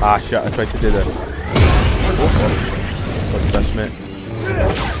 Ah, shit. I tried to do this. What's this, mate?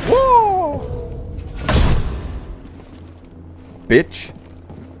 Whoa! Bitch!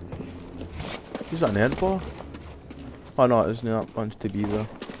 Is that an air bar? Oh no, it isn't. That wants to be there.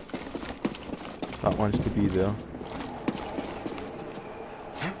 That wants to be there.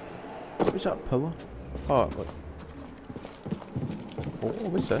 What was that pillar? Oh, look. Oh,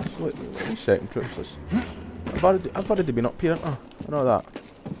 what's this? Wait a second, troops. This. I've already been up here, haven't I? I know that.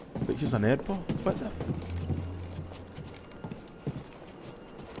 But here's an air bar. What the?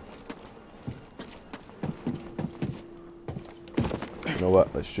 You know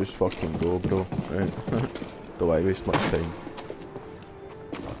what? Let's just fucking go, bro. Right? Don't want to waste much time.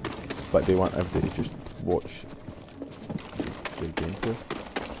 But they want everybody to just watch the gameplay.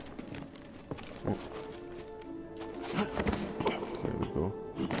 Oh. There we go.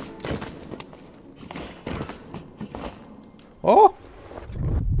 Oh!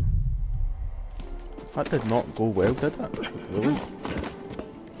 That did not go well, did it? Really?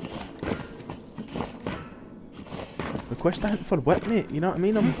 Request a hint for whip, mate. You know what I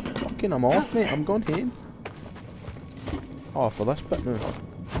mean? I'm off, mate. I'm going home. Oh, for this bit now.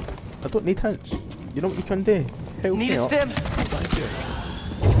 I don't need hints. You know what you can do? Help me up. Thank you.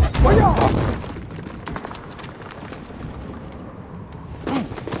 Fire!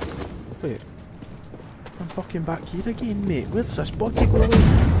 Wait. I'm fucking back here again, mate. Where's this body going?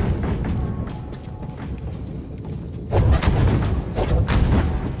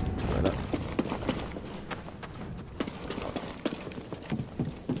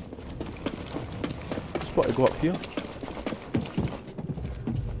 Spot to go up here.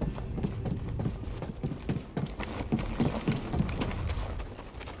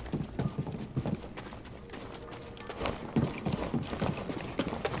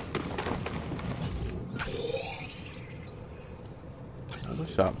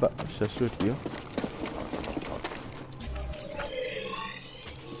 that bit? What's this with here?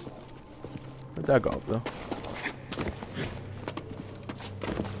 Where did I got up there?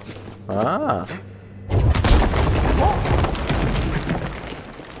 Ah!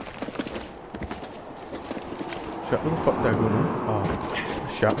 Shit, where the fuck did I go now? Oh, I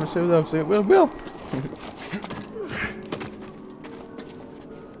shot myself there, I was like, well.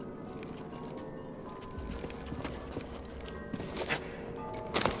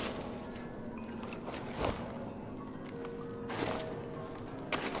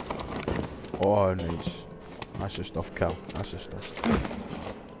 Oh, nice. That's the stuff, Cal. That's the stuff.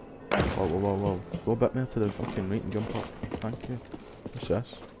 Whoa. Go a bit more to the fucking right and jump up. Thank you. What's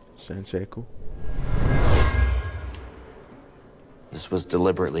this? Sense Echo. This was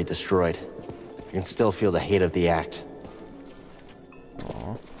deliberately destroyed. You can still feel the hate of the act.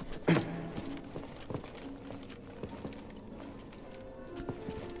 Aww.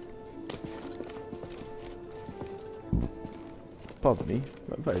 Pardon me.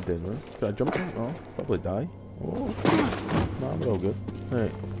 What have I done, man? Can I jump in? No. Probably die. Oh. Nah, we're all good.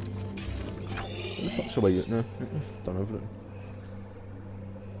 Right. What the fuck's the way out now? Done everything.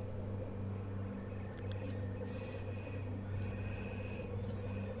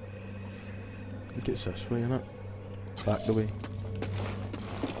 I think it's this way, innit? Back the way.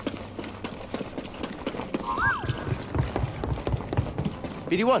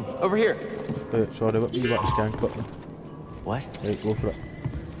 BD1, over here. Wait, sorry, what were you about to scan quickly? What? Right, go for it.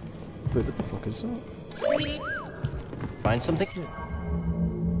 Wait, what the fuck is that? Find something?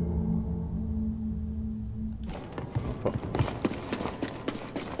 Oh, fuck.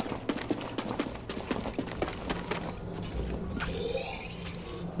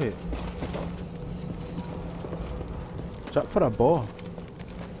 Wait. Is that for a ball?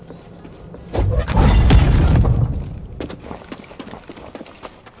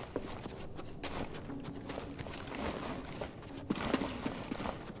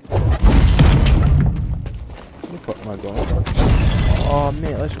 Fuck my god. Oh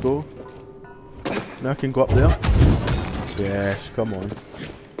mate, let's go. Now I can go up there. Yes, come on.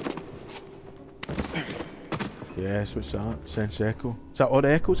 Yes, what's that? Sense Echo. Is that all the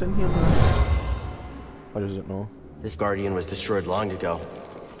echoes in here now? Or does it know? This Guardian was destroyed long ago.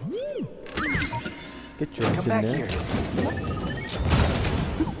 Get your ass Come in back there. here.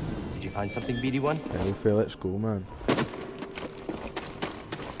 Did you find something, BD1? Hellfire, let's go, man.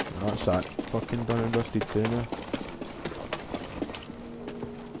 That's that fucking done and dusted thing there.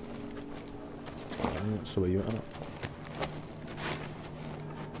 That's the way you went, innit?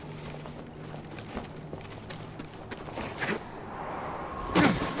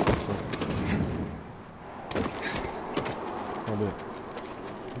 Oh wait.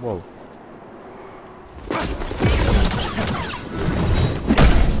 Whoa.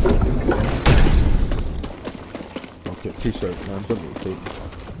 Okay, peace out, man. Don't rotate.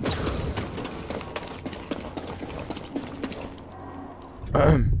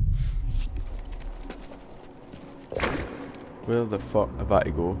 Where the fuck have I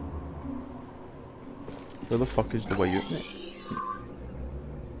to go? Where the fuck is the way out, mate?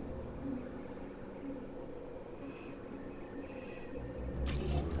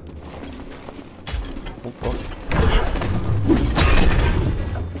 Oh fuck.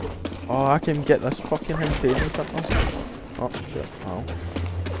 Oh, I can get this fucking thing taken, can't I? Oh shit, ow.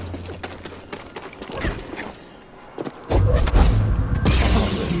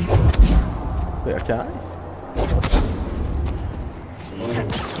 Wait, I can't?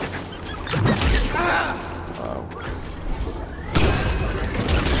 Wow.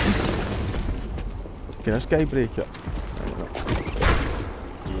 Can this guy break it?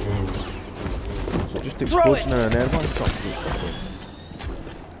 So it just explodes in an airman company.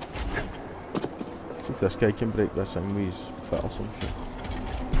 See if this guy can break this thing with his foot or some shit.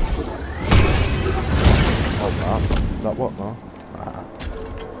 Oh nah, that what now? Nah.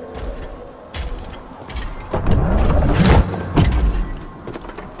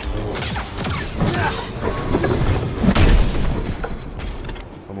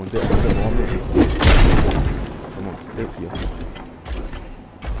 Come on, get it on me. Come on, get it here.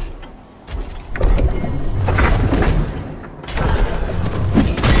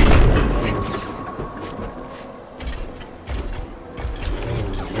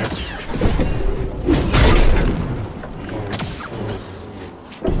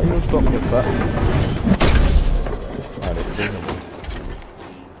 Are you stop me a bit? Alright, it's in.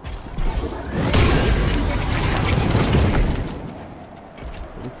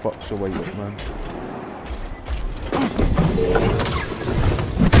 Who the fuck's the way up, man?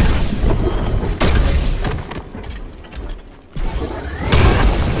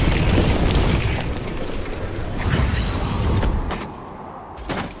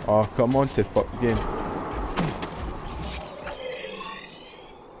 Oh, come on to fuck game.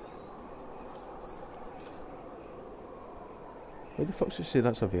 Why the fuck does it say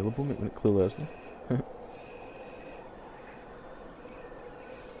that's available, mate, when it clearly isn't?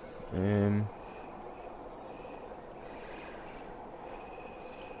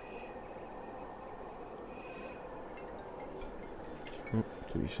 Oh,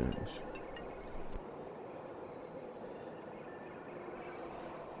 2 seconds.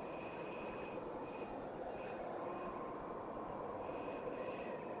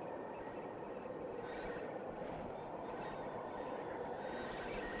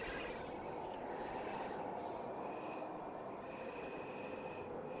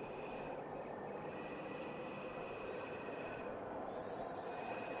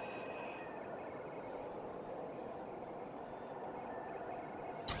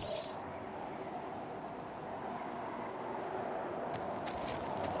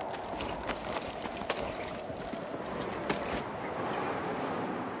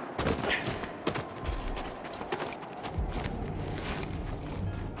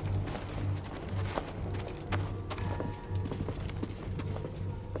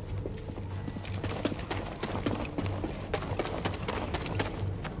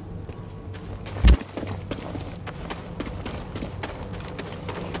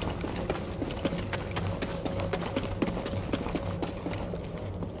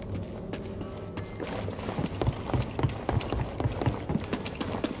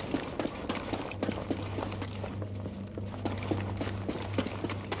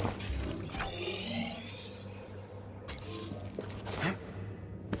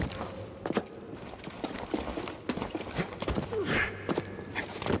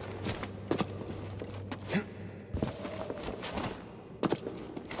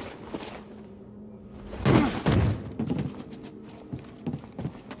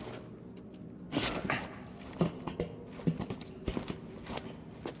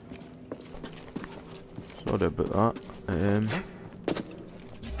 Sorry about that.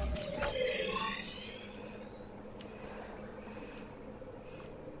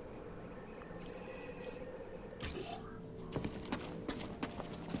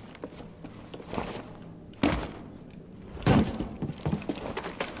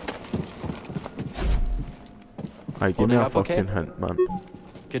 Hey, give me a fucking hint, man.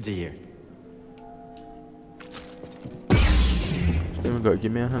 Good to hear. You haven't got to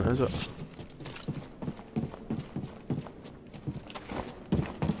give me a hint, is it?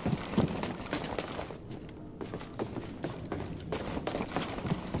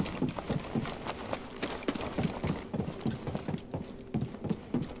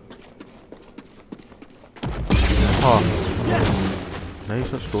 Oh,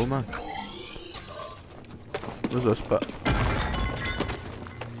 nice, let's go, man. Where's this bit?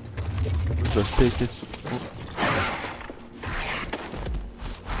 Where's this take us? Oh.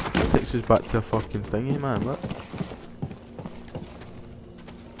 It takes us back to a fucking thingy, man, look.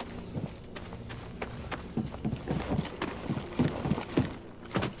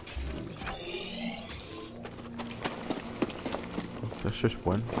 Let's just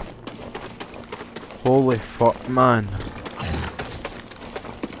win. Holy fuck, man.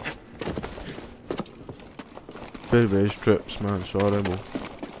 Very strips, man, sorry, we'll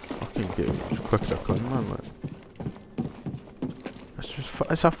fucking get it as quick as I can, man, like.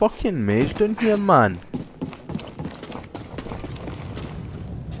 It's a fucking maze down here, man.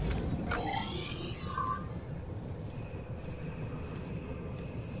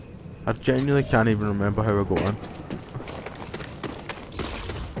 I genuinely can't even remember how I got in.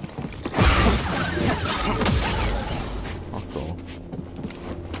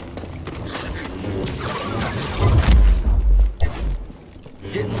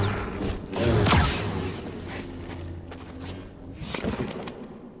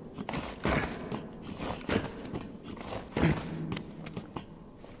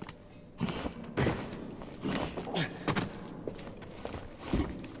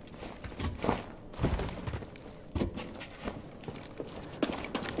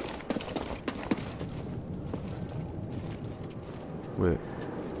 Wait.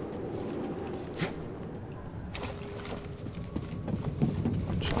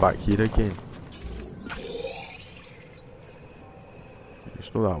 Just back here again.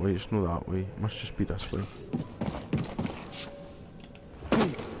 It's not that way, it's not that way. It must just be this way.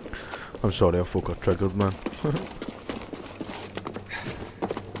 I'm sorry, I thought I triggered, man.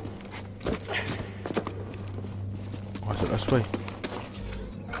 Oh, is it this way?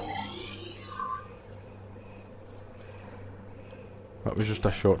 That was just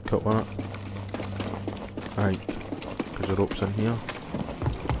a shortcut, wasn't it? Right, because the rope's in here.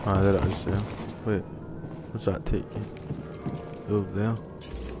 Ah, there it is there. Wait, what's that take you? Over there.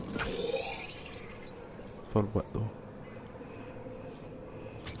 For what though?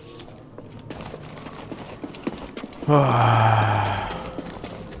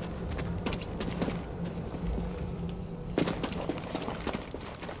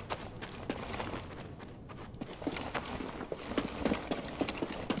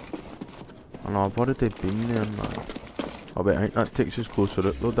 I know, I've already been there, man. Oh wait, I think that takes us closer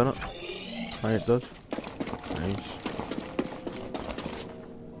up though, doesn't it? Aye, it does. Nice.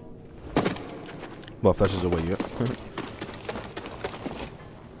 Well, if this is the way out.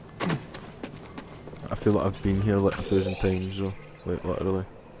 I feel like I've been here like 1,000 times though. Like, literally.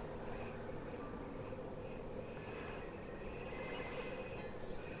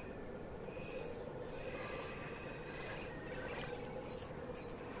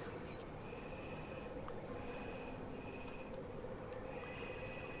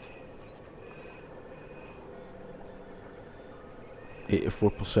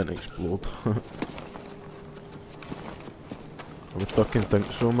 %% explode. I would fucking think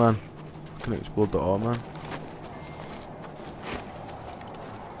so, man. Can explode at all, man.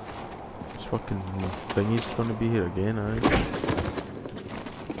 This fucking thingy's gonna be here again, aye.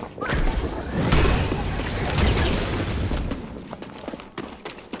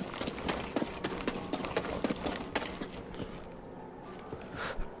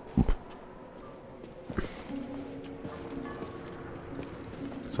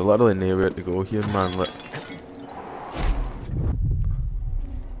 So literally nowhere to go here, man. Like,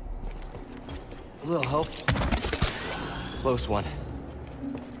 A little help. Close one.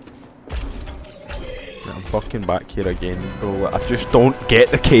 I'm fucking back here again, bro. Like, I just don't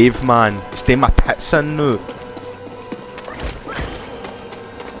get the cave, man. Stay my tits in now.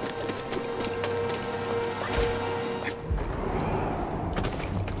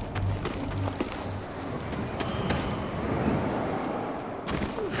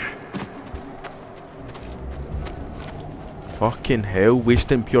 Fucking hell,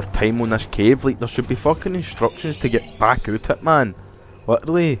 wasting pure time on this cave. Like, there should be fucking instructions to get back out it, man.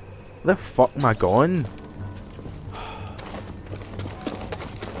 Literally. Where the fuck am I going?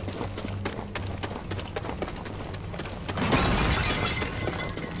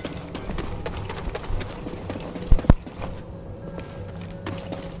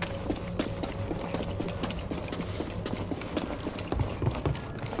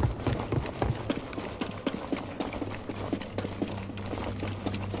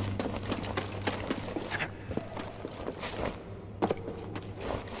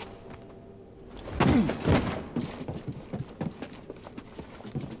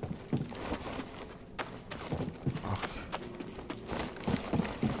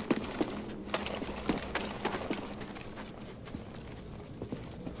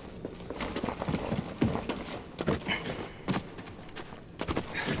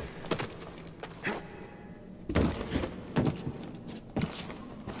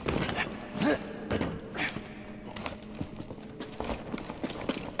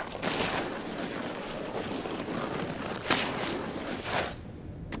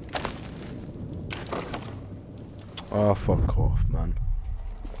 Oh, fuck off, man.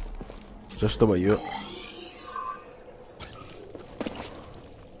 Just about you.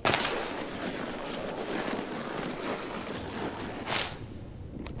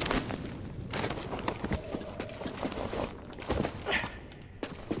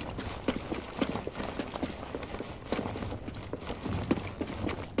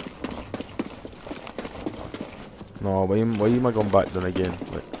 No, why am I going back down again?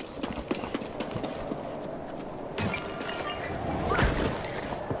 Like,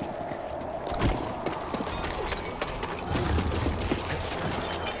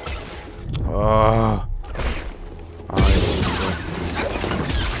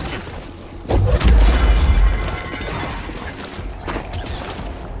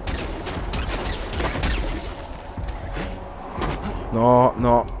 no,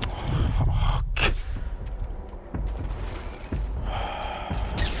 no. Fuck.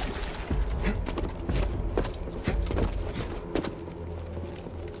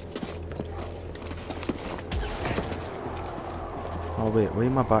 Oh wait, why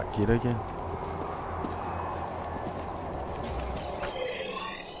am I back here again?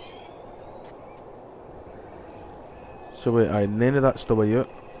 So wait, none of that's the way out.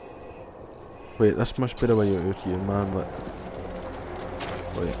 Wait, this must be the way out here, man. Like,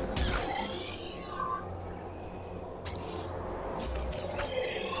 wait.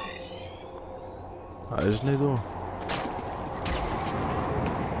 That isn't it though.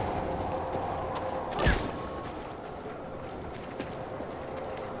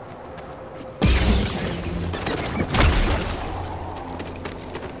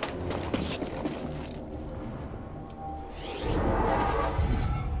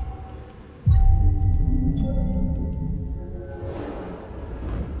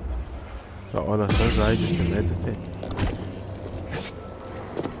 all this is, I just can meditate.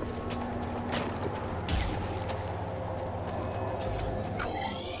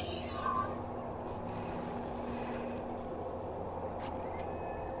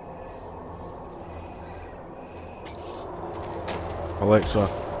 Alexa.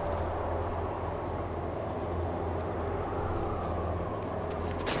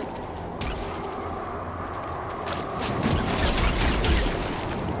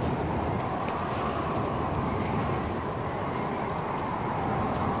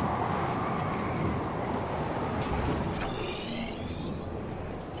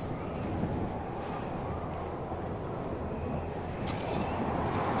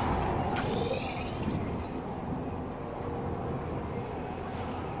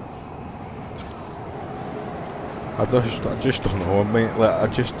 I just don't know, mate. Like, I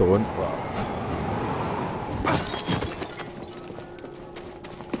just don't.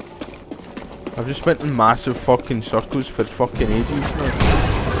 I've just went in massive fucking circles for fucking ages now.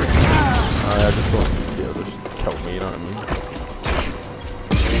 I just don't care. Just kill me, you know what I mean?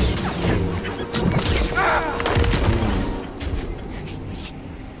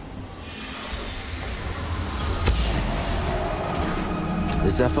 The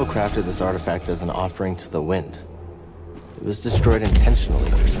Zepho crafted this artifact as an offering to the wind. It was destroyed intentionally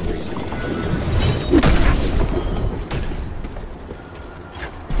for some reason.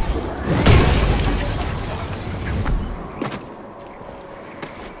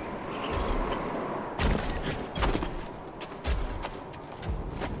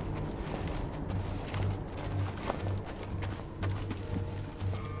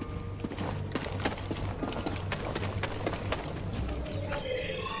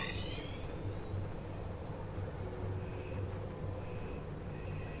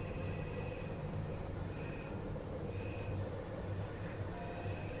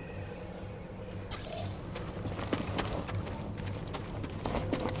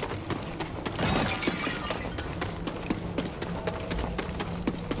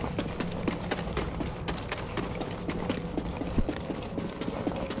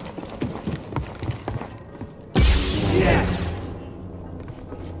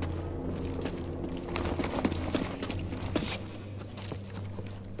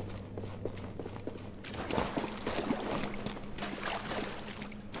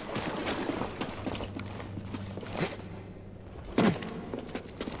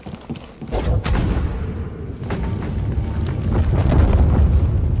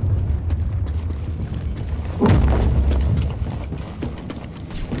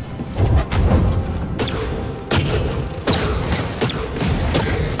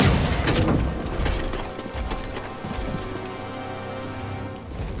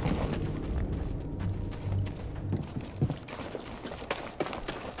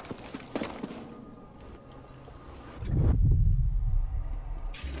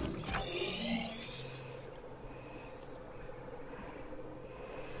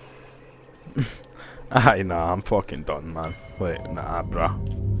 Aye, nah, I'm fucking done, man. Like, nah, bruh.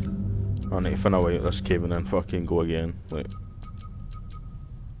 I need to find a way out this cave and then fucking go again. Like,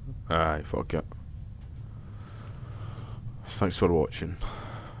 aye, fuck it. Thanks for watching.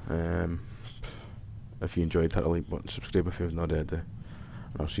 If you enjoyed, hit a like button, subscribe if you've not already. And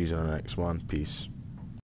I'll see you in the next one. Peace.